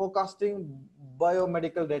impact forecasting,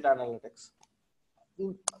 biomedical data analytics.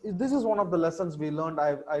 This is one of the lessons we learned.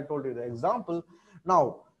 I told you the example.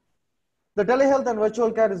 Now, the telehealth and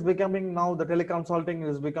virtual care is becoming now, the teleconsulting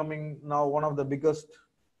is becoming now one of the biggest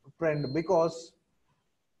trend, because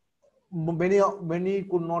many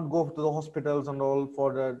could not go to the hospitals and all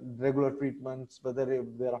for the regular treatments, whether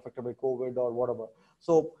they're affected by COVID or whatever.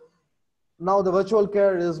 So now the virtual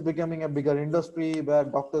care is becoming a bigger industry, where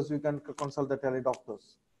doctors, you can consult the tele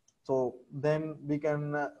doctors. So then we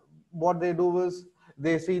can what they do is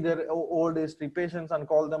they see their old history patients and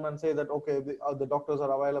call them and say that, okay, the doctors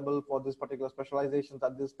are available for this particular specializations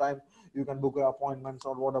at this time, you can book your appointments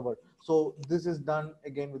or whatever. So this is done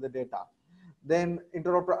again with the data. Then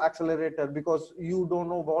interoperable accelerator, because you don't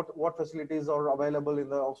know what facilities are available in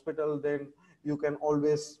the hospital, then you can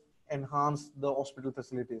always enhance the hospital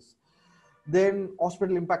facilities. Then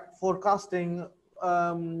hospital impact forecasting,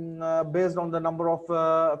 based on the number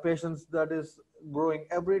of patients that is growing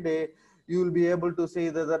every day, you will be able to say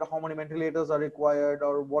that how many ventilators are required,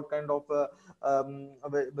 or what kind of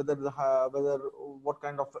whether what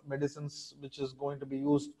kind of medicines which is going to be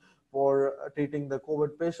used for treating the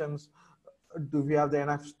COVID patients. Do we have the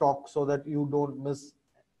enough stock so that you don't miss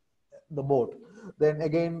the boat? Then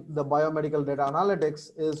again, the biomedical data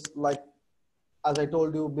analytics is like, as I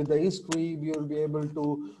told you, with the history, we will be able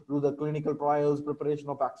to do the clinical trials, preparation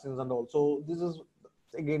of vaccines and all. So this is,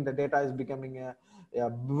 again, the data is becoming a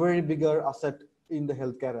very bigger asset in the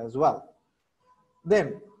healthcare as well.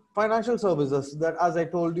 Then financial services, that, as I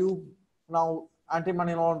told you, now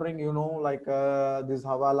anti-money laundering, like this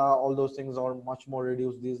Havala, all those things are much more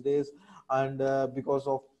reduced these days. And because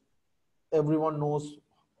of everyone knows,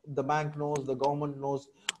 the bank knows, the government knows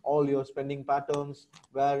all your spending patterns,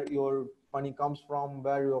 where your money comes from,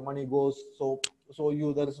 where your money goes. So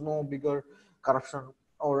there is no bigger corruption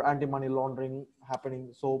or anti-money laundering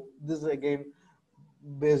happening. So this is again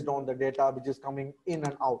based on the data which is coming in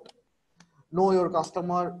and out. Know your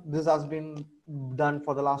customer, this has been done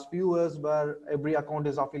for the last few years, where every account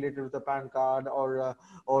is affiliated with a PAN card, or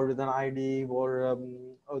with an ID, or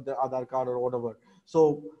the Aadhaar card or whatever.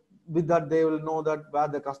 So with that, they will know that where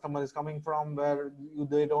the customer is coming from, where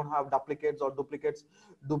they don't have duplicates or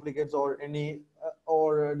duplicates or any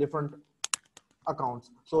or different accounts.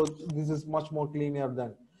 So this is much more cleaner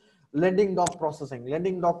than lending doc processing.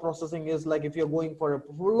 Lending doc processing is like, if you're going for a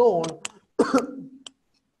loan,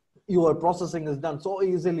 your processing is done so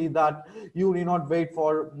easily that you need not wait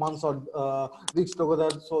for months or weeks together.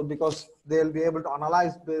 So because they'll be able to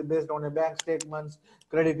analyze based on your bank statements,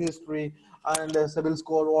 credit history, and CIBIL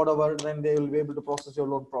score, whatever, then they will be able to process your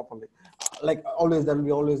loan properly. Like always, there will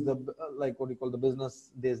be always the like what you call the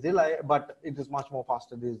business days delay, but it is much more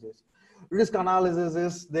faster these days. Risk analysis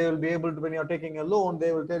is, they will be able to, when you're taking a loan,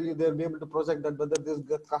 they will tell you, they'll be able to project that whether this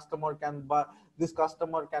customer can buy, this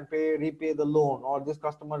customer can repay the loan, or this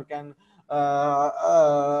customer can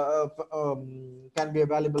be a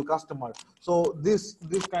valuable customer. So this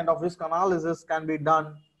kind of risk analysis can be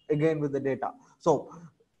done again with the data. So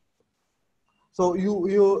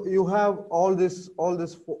you have all these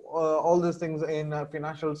things in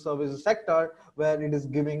financial services sector, where it is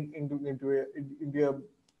giving into a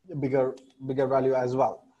bigger value as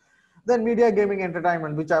well. Then media, gaming,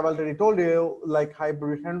 entertainment, which I've already told you, like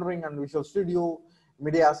hybrid rendering and visual studio,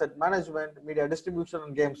 media asset management, media distribution,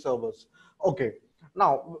 and game servers. Okay,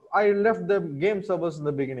 now I left the game servers in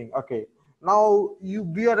the beginning. Okay, now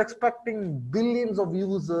we are expecting billions of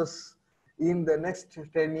users in the next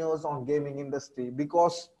 10 years on gaming industry,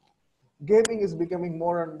 because gaming is becoming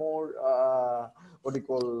more and more what do you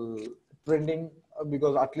call trending,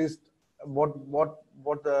 because at least what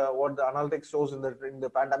the analytics shows in the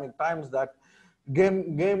pandemic times, that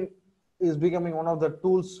game is becoming one of the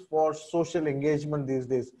tools for social engagement these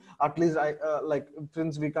days. At least like,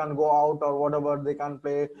 since we can't go out or whatever, they can't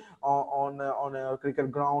play on a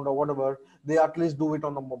cricket ground or whatever, they at least do it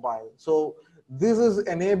on the mobile. So this is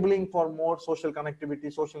enabling for more social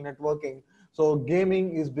connectivity, social networking. So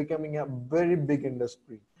gaming is becoming a very big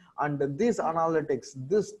industry, and this analytics,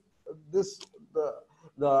 this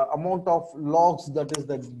the amount of logs that is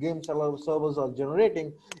the game servers are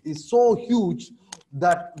generating is so huge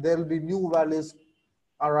that there will be new values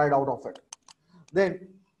right out of it. Then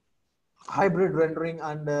hybrid rendering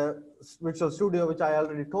and Visual Studio, which I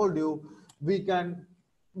already told you, we can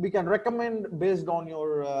recommend based on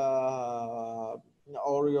your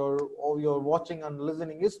or your watching and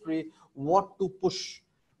listening history, what to push,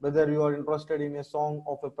 whether you are interested in a song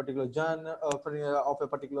of a particular genre, of a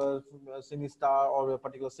particular cine star or a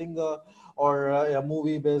particular singer, or a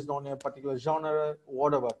movie based on a particular genre,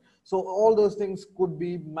 whatever. So all those things could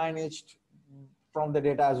be managed from the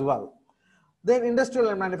data as well. Then industrial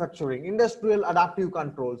and manufacturing, industrial adaptive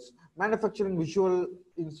controls, manufacturing visual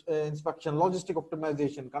inspection, logistic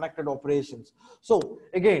optimization, connected operations. So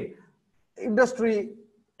again, industry,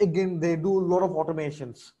 again, they do a lot of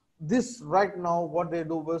automations. This right now, what they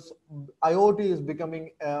do is IoT is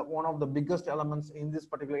becoming one of the biggest elements in this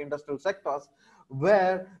particular industrial sectors,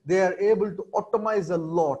 where they are able to optimize a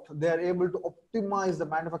lot. They are able to optimize the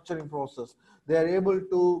manufacturing process. They are able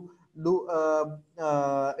to do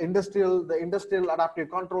the industrial adaptive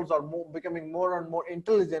controls are becoming more and more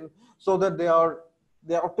intelligent, so that they are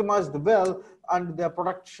optimized well, and their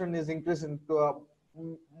production is increasing to a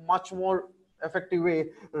much more effective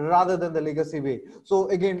way rather than the legacy way. So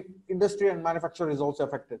again, industry and manufacture is also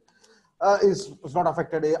affected. Is not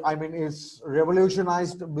affected, I mean, is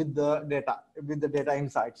revolutionized with the data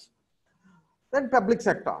insights. Then public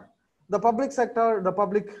sector. The public sector, the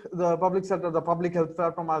public health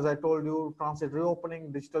platform, as I told you, transit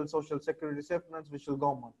reopening, digital social security safety nets, visual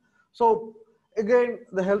government. So again,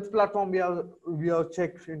 the health platform, we have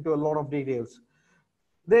checked into a lot of details.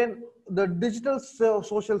 Then the digital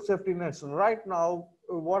social safety nets. Right now,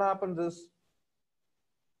 what happens is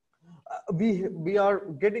we are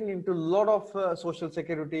getting into a lot of social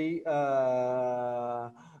security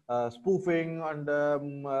spoofing and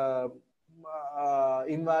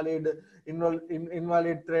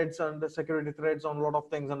invalid threats and security threats on a lot of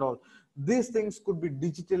things and all. These things could be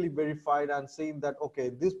digitally verified and seen that, okay,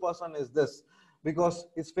 this person is this because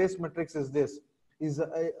his face matrix is this, is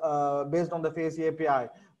based on the face API,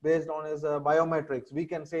 based on his biometrics. We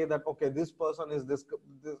can say that, okay, this person is this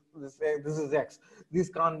is X. This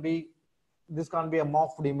can't be a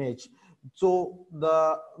morphed image. So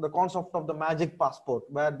the concept of the magic passport,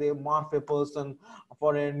 where they morph a person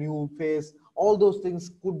for a new face, all those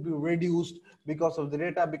things could be reduced because of the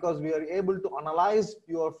data, because we are able to analyze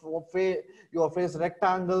your face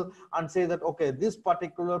rectangle and say that, okay, this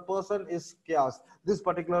particular person is Kias, this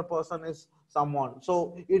particular person is someone,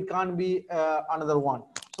 so it can't be another one.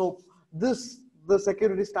 So the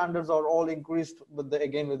security standards are all increased with the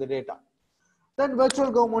data. Then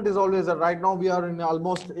virtual government is always right now we are in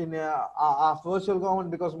almost in a virtual government,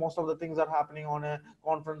 because most of the things are happening on a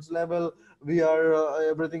conference level. We are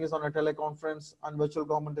everything is on a teleconference, and virtual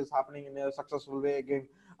government is happening in a successful way again.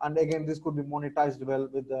 And again, this could be monetized well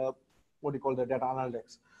with the what you call the data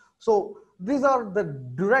analytics. So these are the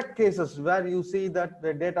direct cases where you see that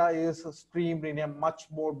the data is streamed in a much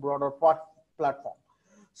more broader platform.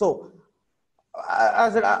 So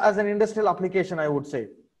as an industrial application, I would say,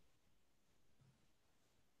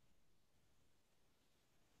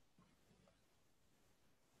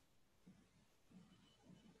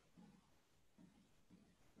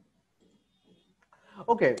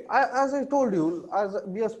 okay, as I told you, as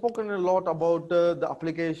we have spoken a lot about the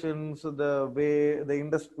applications, the way the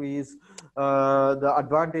industries, the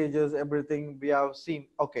advantages, everything we have seen.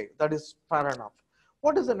 Okay, that is fair enough.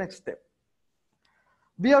 What is the next step?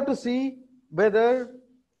 We have to see what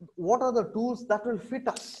are the tools that will fit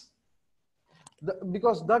us.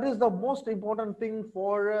 Because that is the most important thing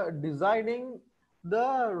for designing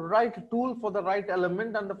the right tool for the right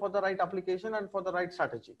element and for the right application and for the right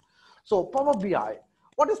strategy. So Power BI.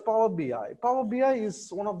 What is Power BI? Power BI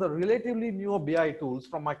is one of the relatively newer BI tools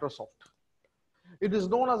from Microsoft. It is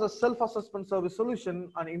known as a self-assessment service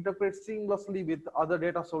solution and integrates seamlessly with other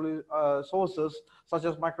data sources such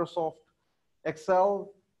as Microsoft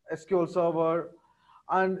Excel, SQL Server,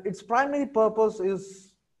 and its primary purpose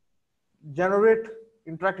is generate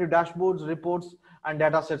interactive dashboards, reports, and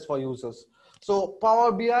data sets for users. So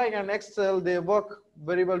Power BI and Excel, they work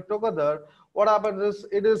very well together. What happens is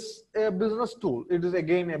it is a business tool. It is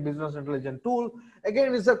again a business intelligence tool.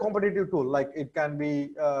 Again, it's a competitive tool. Like it can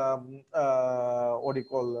be what do you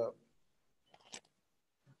call?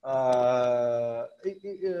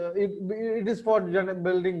 It is for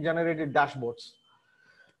building generated dashboards.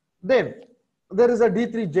 Then there is a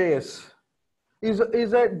D3JS. Is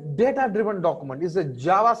a data-driven document, is a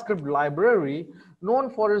JavaScript library known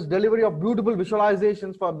for its delivery of beautiful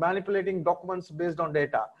visualizations for manipulating documents based on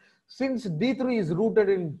data. Since D3 is rooted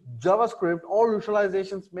in JavaScript, all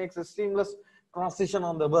visualizations makes a seamless transition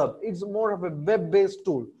on the web. It's more of a web-based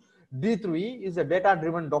tool. D3 is a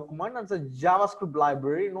data-driven document and it's a JavaScript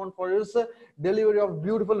library known for its delivery of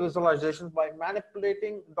beautiful visualizations by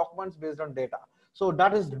manipulating documents based on data. So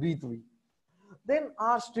that is D3. Then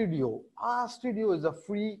RStudio. RStudio is a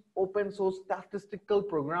free open source statistical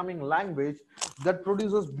programming language that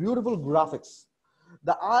produces beautiful graphics.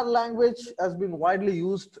 The R language has been widely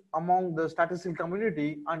used among the statistical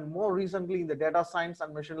community and more recently in the data science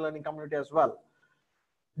and machine learning community as well.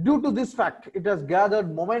 Due to this fact, it has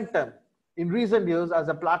gathered momentum in recent years as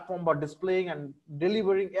a platform for displaying and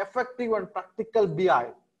delivering effective and practical BI.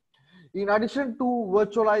 In addition to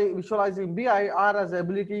visualizing BI, R has the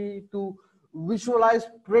ability to visualize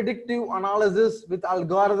predictive analysis with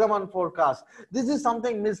algorithm and forecast. This is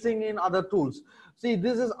something missing in other tools. See,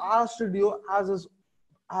 this is RStudio has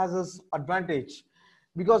its advantage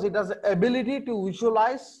because it has the ability to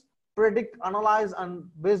visualize, predict, analyze, and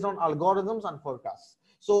based on algorithms and forecasts.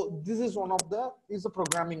 So this is one of the, is a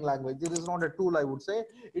programming language. It is not a tool, I would say.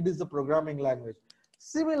 It is the programming language.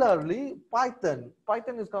 Similarly, Python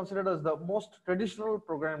is considered as the most traditional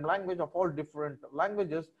programming language of all different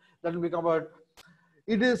languages that will be covered.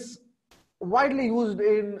 It is widely used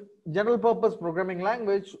in general purpose programming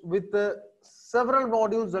language with several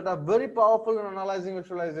modules that are very powerful in analyzing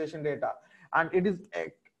visualization data. And it is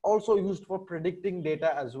also used for predicting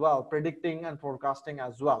data as well, predicting and forecasting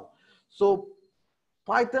as well. So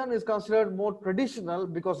Python is considered more traditional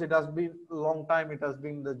because it has been a long time. It has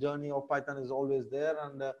been, the journey of Python is always there,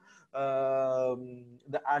 and the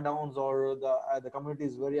add-ons or the community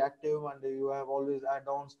is very active, and you have always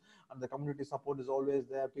add-ons, and the community support is always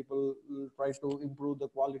there. People try to improve the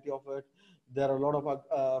quality of it. There are a lot of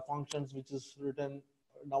functions which is written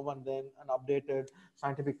now and then and updated,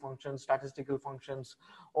 scientific functions, statistical functions,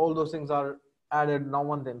 all those things are added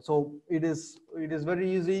now and then. So it is very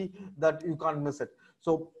easy that you can't miss it.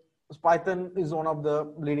 So Python is one of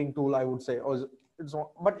the leading tool, I would say,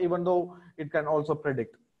 but even though it can also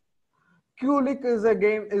predict. QLic is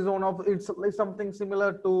again one of, it's something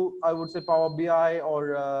similar to, I would say, Power BI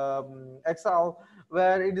or Excel,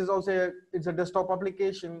 where it is also it's a desktop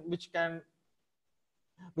application which can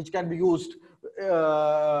be used,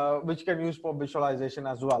 which can use for visualization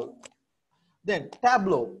as well. Then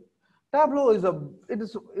Tableau. Tableau is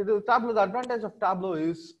Tableau. The advantage of Tableau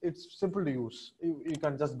is it's simple to use. You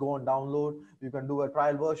can just go and download. You can do a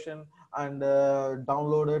trial version and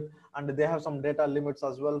download it. And they have some data limits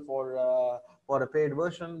as well for a paid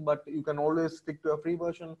version. But you can always stick to a free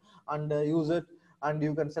version and use it. And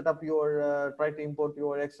you can set up your try to import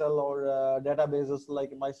your Excel or databases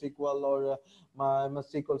like MySQL or my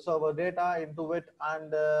MySQL Server data into it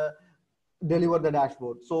and deliver the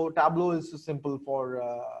dashboard. So Tableau is simple for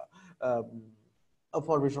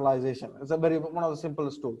visualization. It's one of the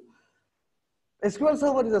simplest tools. SQL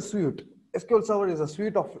Server is a suite. SQL Server is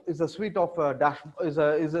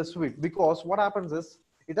a suite because what happens is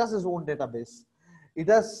it has its own database. It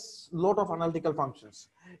has a lot of analytical functions.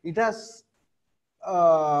 It has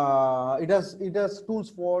tools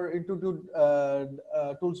for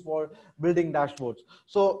tools for building dashboards.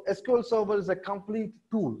 So SQL Server is a complete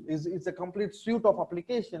tool. It's a complete suite of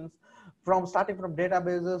applications starting from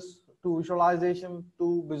databases to visualization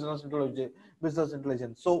to business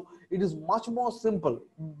intelligence. So it is much more simple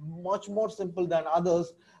than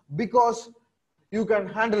others because you can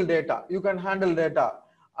handle data. You can handle data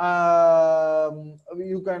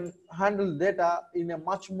in a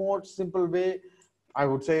much more simple way, I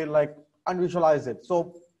would say, like, and visualize it.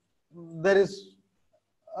 So there is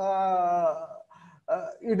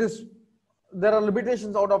there are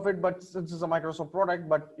limitations out of it, but since it's a Microsoft product,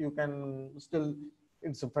 but you can still,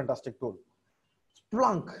 it's a fantastic tool.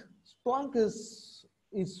 Splunk is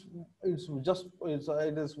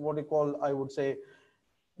what you call, I would say,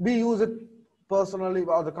 we use it personally,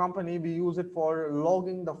 or the company, we use it for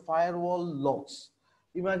logging the firewall logs.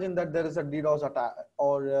 Imagine that there is a DDoS attack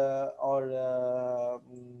or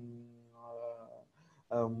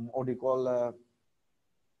what do you call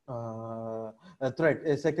a threat,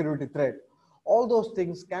 a security threat. All those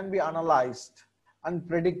things can be analyzed and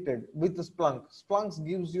predicted with Splunk. Splunk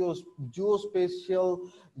gives you geospatial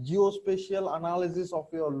analysis of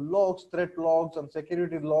your logs, threat logs, and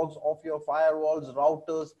security logs of your firewalls,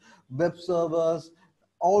 routers, web servers,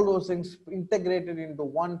 all those things integrated into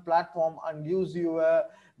one platform and gives you a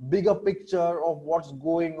bigger picture of what's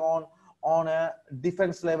going on a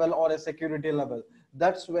defense level or a security level.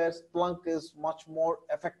 That's where Splunk is much more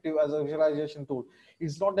effective as a visualization tool.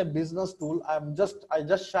 It's not a business tool. I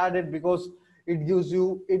just shared it because it gives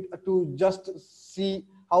you to just see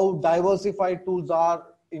how diversified tools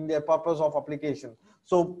are in their purpose of application.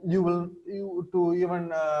 So you to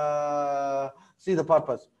even see the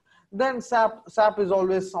purpose. Then SAP is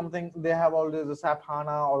always something, they have always a SAP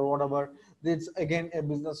HANA or whatever. It's again a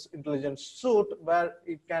business intelligence suite where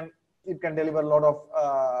it can it can deliver a lot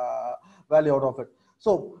of value out of it.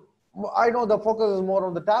 So I know the focus is more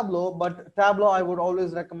on the Tableau, but Tableau I would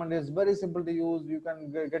always recommend is very simple to use. You can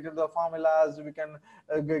get into the formulas, we can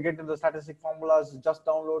get into the statistic formulas, just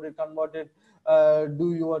download it, convert it,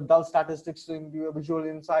 do your dull statistics into your visual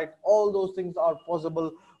insight. All those things are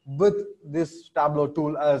possible with this Tableau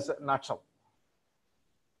tool as a nutshell.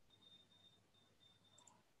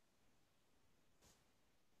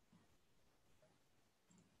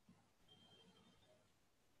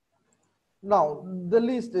 Now the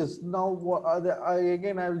list is now what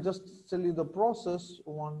again I will just tell you the process.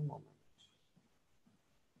 One moment.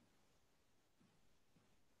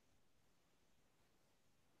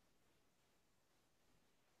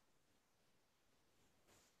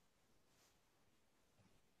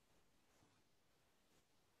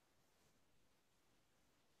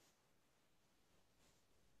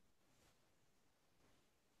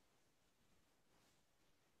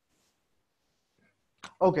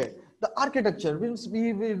 Okay, the architecture means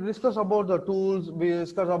we discuss about the tools, we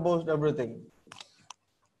discuss about everything.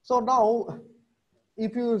 So now,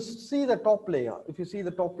 if you see the top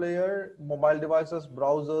layer, mobile devices,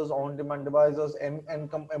 browsers, on-demand devices,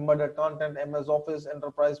 embedded content, MS Office,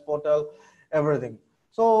 enterprise portal, everything.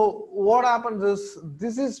 So what happens is,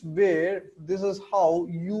 this is how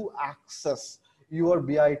you access your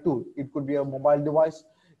BI tool. It could be a mobile device,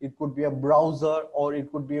 it could be a browser, or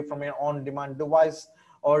it could be from an on-demand device,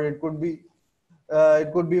 or it could be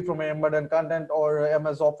from an embedded content or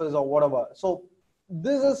MS Office or whatever. So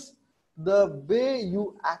this is the way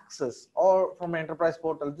you access, or from enterprise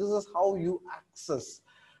portal, this is how you access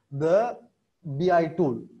the BI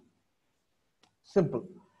tool. Simple.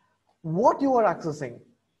 What you are accessing?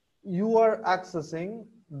 You are accessing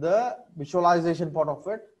the visualization part of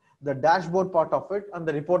it, the dashboard part of it, and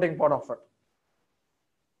the reporting part of it.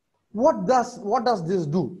 What does this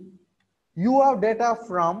do? You have data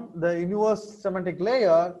from the universe semantic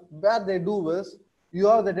layer. Where they do is, you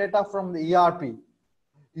have the data from the ERP,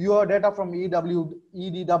 your data from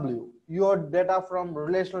EDW, your data from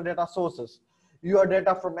relational data sources, your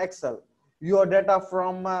data from Excel, your data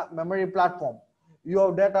from memory platform,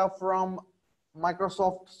 your data from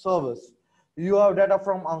Microsoft service, you have data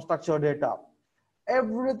from unstructured data.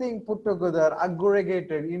 Everything put together,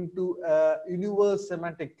 aggregated into a universe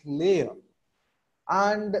semantic layer.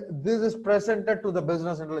 And this is presented to the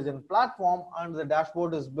business intelligence platform, and the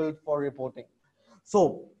dashboard is built for reporting.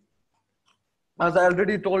 So as I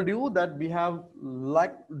already told you, that we have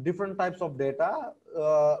like different types of data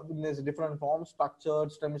in these different forms: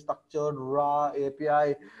 structured, semi-structured, raw,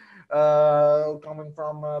 API, coming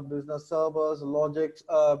from business servers, logics,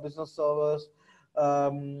 business servers,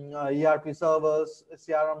 ERP servers,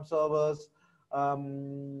 CRM servers,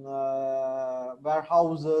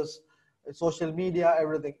 warehouses, social media,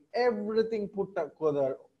 everything put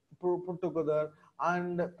together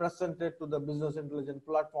and presented to the business intelligence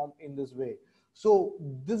platform in this way. So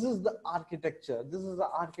this is the architecture. This is the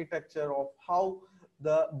architecture of how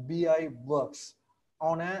the BI works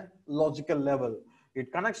on a logical level.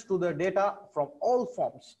 It connects to the data from all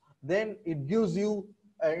forms. Then it gives you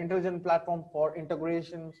an intelligent platform for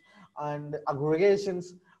integrations and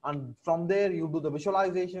aggregations. And from there, you do the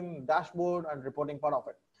visualization, dashboard, and reporting part of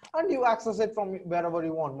it. And you access it from wherever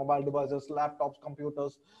you want: mobile devices, laptops,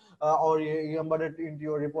 computers, or you embed it into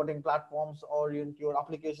your reporting platforms or into your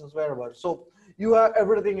applications, wherever. So you have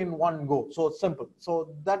everything in one go. So it's simple.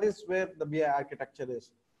 So that is where the BI architecture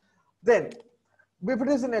is. Then if it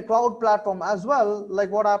is in a cloud platform as well, like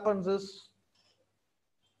what happens is,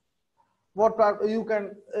 you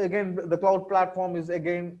can, again, the cloud platform is,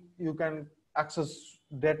 again, you can access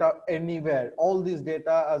data anywhere. All these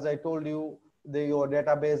data, as I told you, your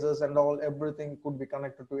databases and all, everything could be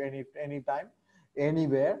connected to any time,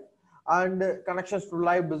 anywhere. And connections to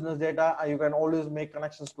live business data, you can always make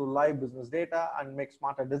connections to live business data and make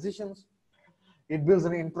smarter decisions. It builds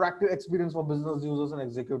an interactive experience for business users and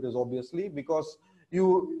executives, obviously, because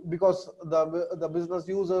the business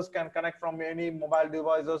users can connect from any mobile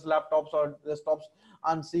devices, laptops, or desktops,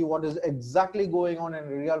 and see what is exactly going on in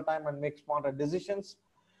real time and make smarter decisions.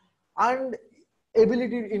 And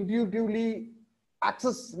ability to intuitively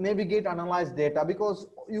access, navigate, analyze data, because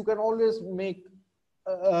you can always make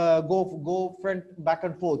go back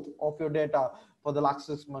and forth of your data for the last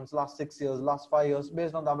 6 months, last 6 years, last 5 years,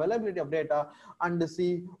 based on the availability of data, and to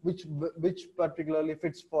see which particularly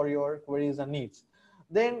fits for your queries and needs.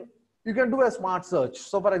 Then You can do a smart search.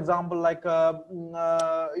 So for example, like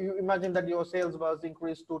you imagine that your sales was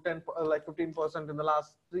increased to 10 like 15% in the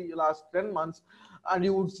last 10 months, and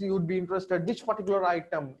you would be interested which particular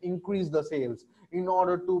item increased the sales in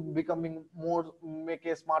order to becoming more, make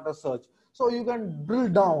a smarter search. So you can drill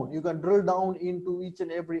down into each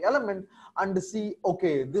and every element and see,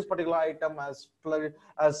 okay, this particular item has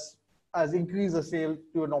has increased the sale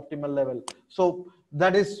to an optimal level. So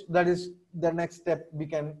that is the next step. We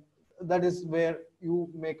can, that is where you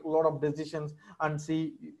make a lot of decisions and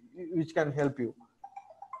see which can help you.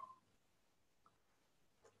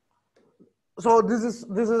 So this is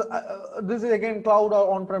again, cloud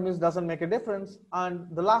or on-premise doesn't make a difference.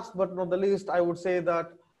 And the last but not the least, I would say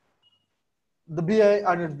that the BI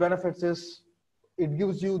and its benefits is, it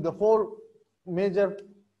gives you the four major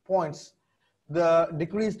points: the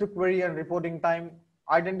decreased query and reporting time,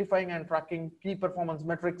 identifying and tracking key performance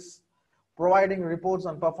metrics, providing reports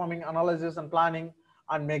and performing analysis and planning,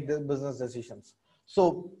 and make the business decisions.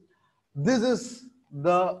 So this is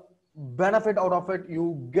the benefit out of it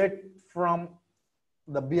you get from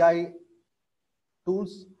the BI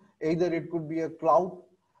tools. Either it could be a cloud,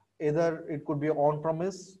 either it could be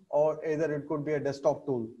on-premise, or either it could be a desktop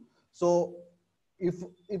tool. So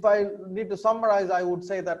if I need to summarize, I would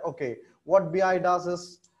say that, okay, what BI does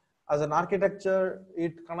is, as an architecture,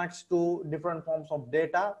 it connects to different forms of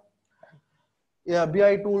data. Yeah,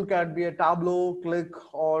 BI tool can be a Tableau, Click,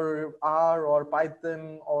 or R, or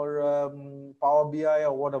Python, or Power BI,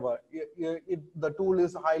 or whatever. The tool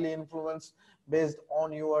is highly influenced based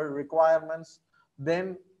on your requirements.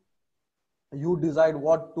 Then you decide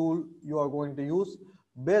what tool you are going to use.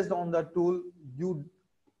 Based on that tool, you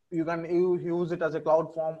can use it as a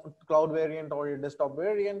cloud variant or a desktop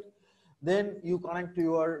variant. Then you connect to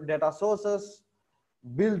your data sources,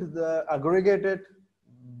 build the aggregate it,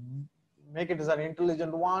 make it as an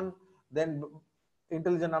intelligent one, then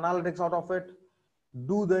intelligent analytics out of it,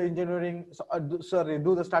 do the engineering,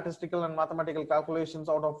 do the statistical and mathematical calculations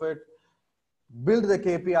out of it, build the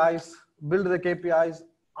KPIs,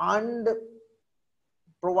 and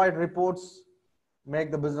provide reports,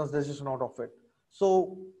 make the business decision out of it.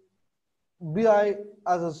 So BI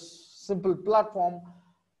as a simple platform,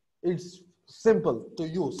 it's simple to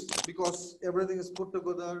use because everything is put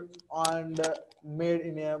together and made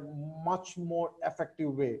in a much more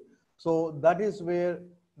effective way. So that is where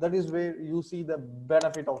you see the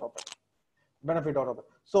benefit out of it.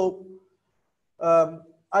 So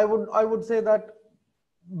I would say that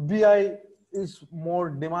BI is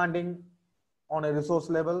more demanding on a resource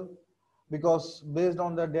level, because based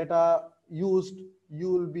on the data used,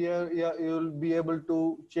 you will be able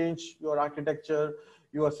to change your architecture,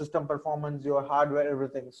 your system performance, your hardware,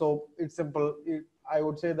 everything. So it's simple. I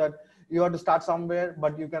would say that you have to start somewhere,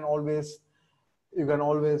 but you can always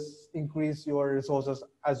increase your resources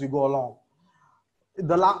as you go along.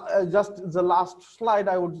 Just the last slide,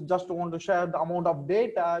 I would just want to share the amount of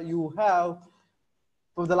data you have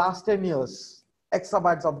for the last 10 years,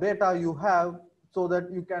 exabytes of data you have, so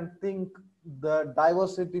that you can think the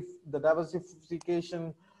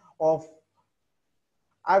diversification of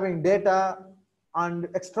having data and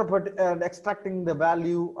extracting the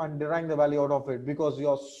value and deriving the value out of it, because you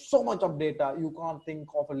have so much of data, you can't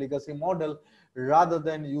think of a legacy model, rather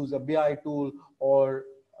than use a BI tool or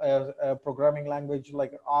a programming language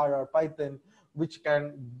like R or Python, which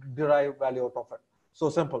can derive value out of it. So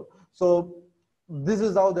simple. So this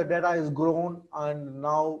is how the data is grown, and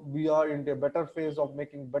now we are in a better phase of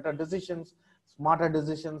making better decisions, smarter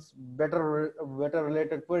decisions, better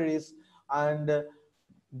related queries, and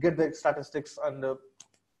get the statistics and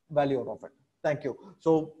value out of it. Thank you.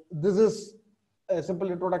 So this is a simple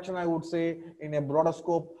introduction, I would say, in a broader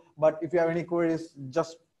scope, but if you have any queries,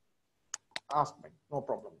 just ask me, no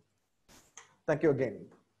problem. Thank you again.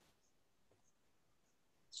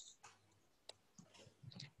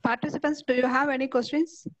 Participants, do you have any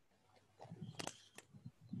questions?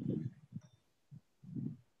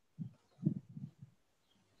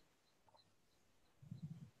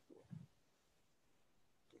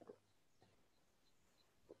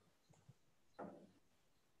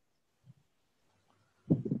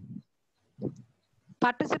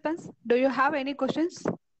 Participants, do you have any questions?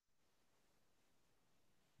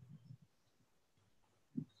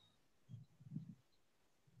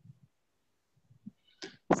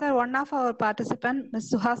 Sir, one of our participants,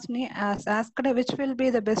 Ms. Suhasini, has asked which will be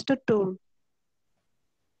the best tool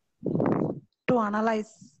to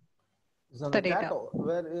analyze the data.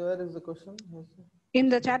 Where is the question? In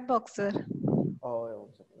the chat box, sir. Oh, yeah,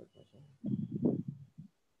 one second.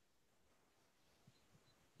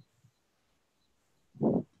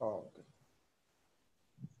 Oh, okay.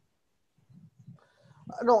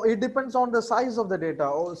 No, it depends on the size of the data.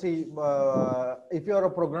 Oh, see, if you're a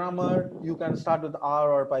programmer, you can start with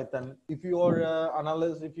R or Python. If you're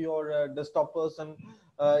analyst, if you're a desktop person,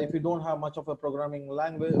 if you don't have much of a programming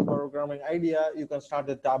language, programming idea, you can start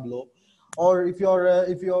with Tableau. Or if you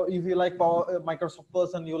like Microsoft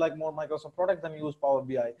person, you like more Microsoft product, then use Power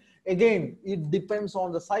BI. Again, it depends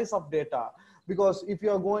on the size of data, because if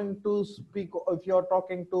you are going to speak, if you are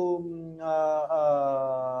talking to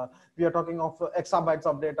we are talking of exabytes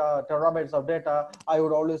of data, terabytes of data, I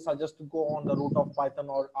would always suggest to go on the route of Python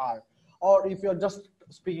or R. Or if you're just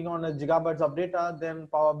speaking on gigabytes of data, then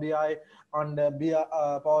Power BI and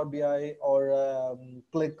Power BI or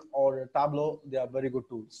Click or Tableau, they are very good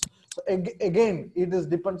tools. So again, it is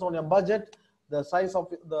depends on your budget, the size of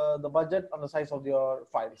the budget, and the size of your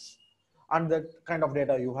files, and the kind of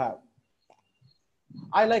data you have.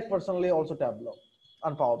 I like personally also Tableau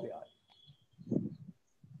and Power BI.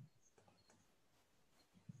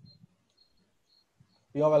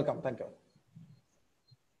 You're welcome. Thank you.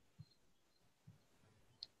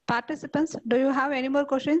 Participants, do you have any more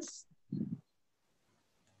questions?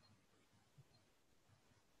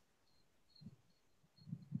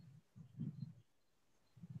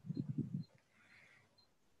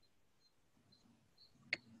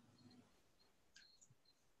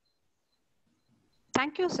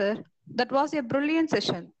 Thank you, sir. That was a brilliant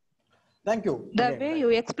session. Thank you. The Again, way you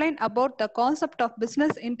explained about the concept of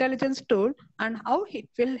business intelligence tool and how it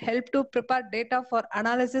will help to prepare data for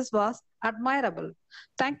analysis was admirable.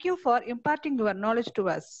 Thank you for imparting your knowledge to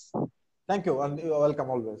us. Thank you, and you're welcome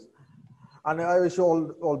always. And I wish you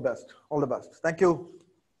all the best. Thank you.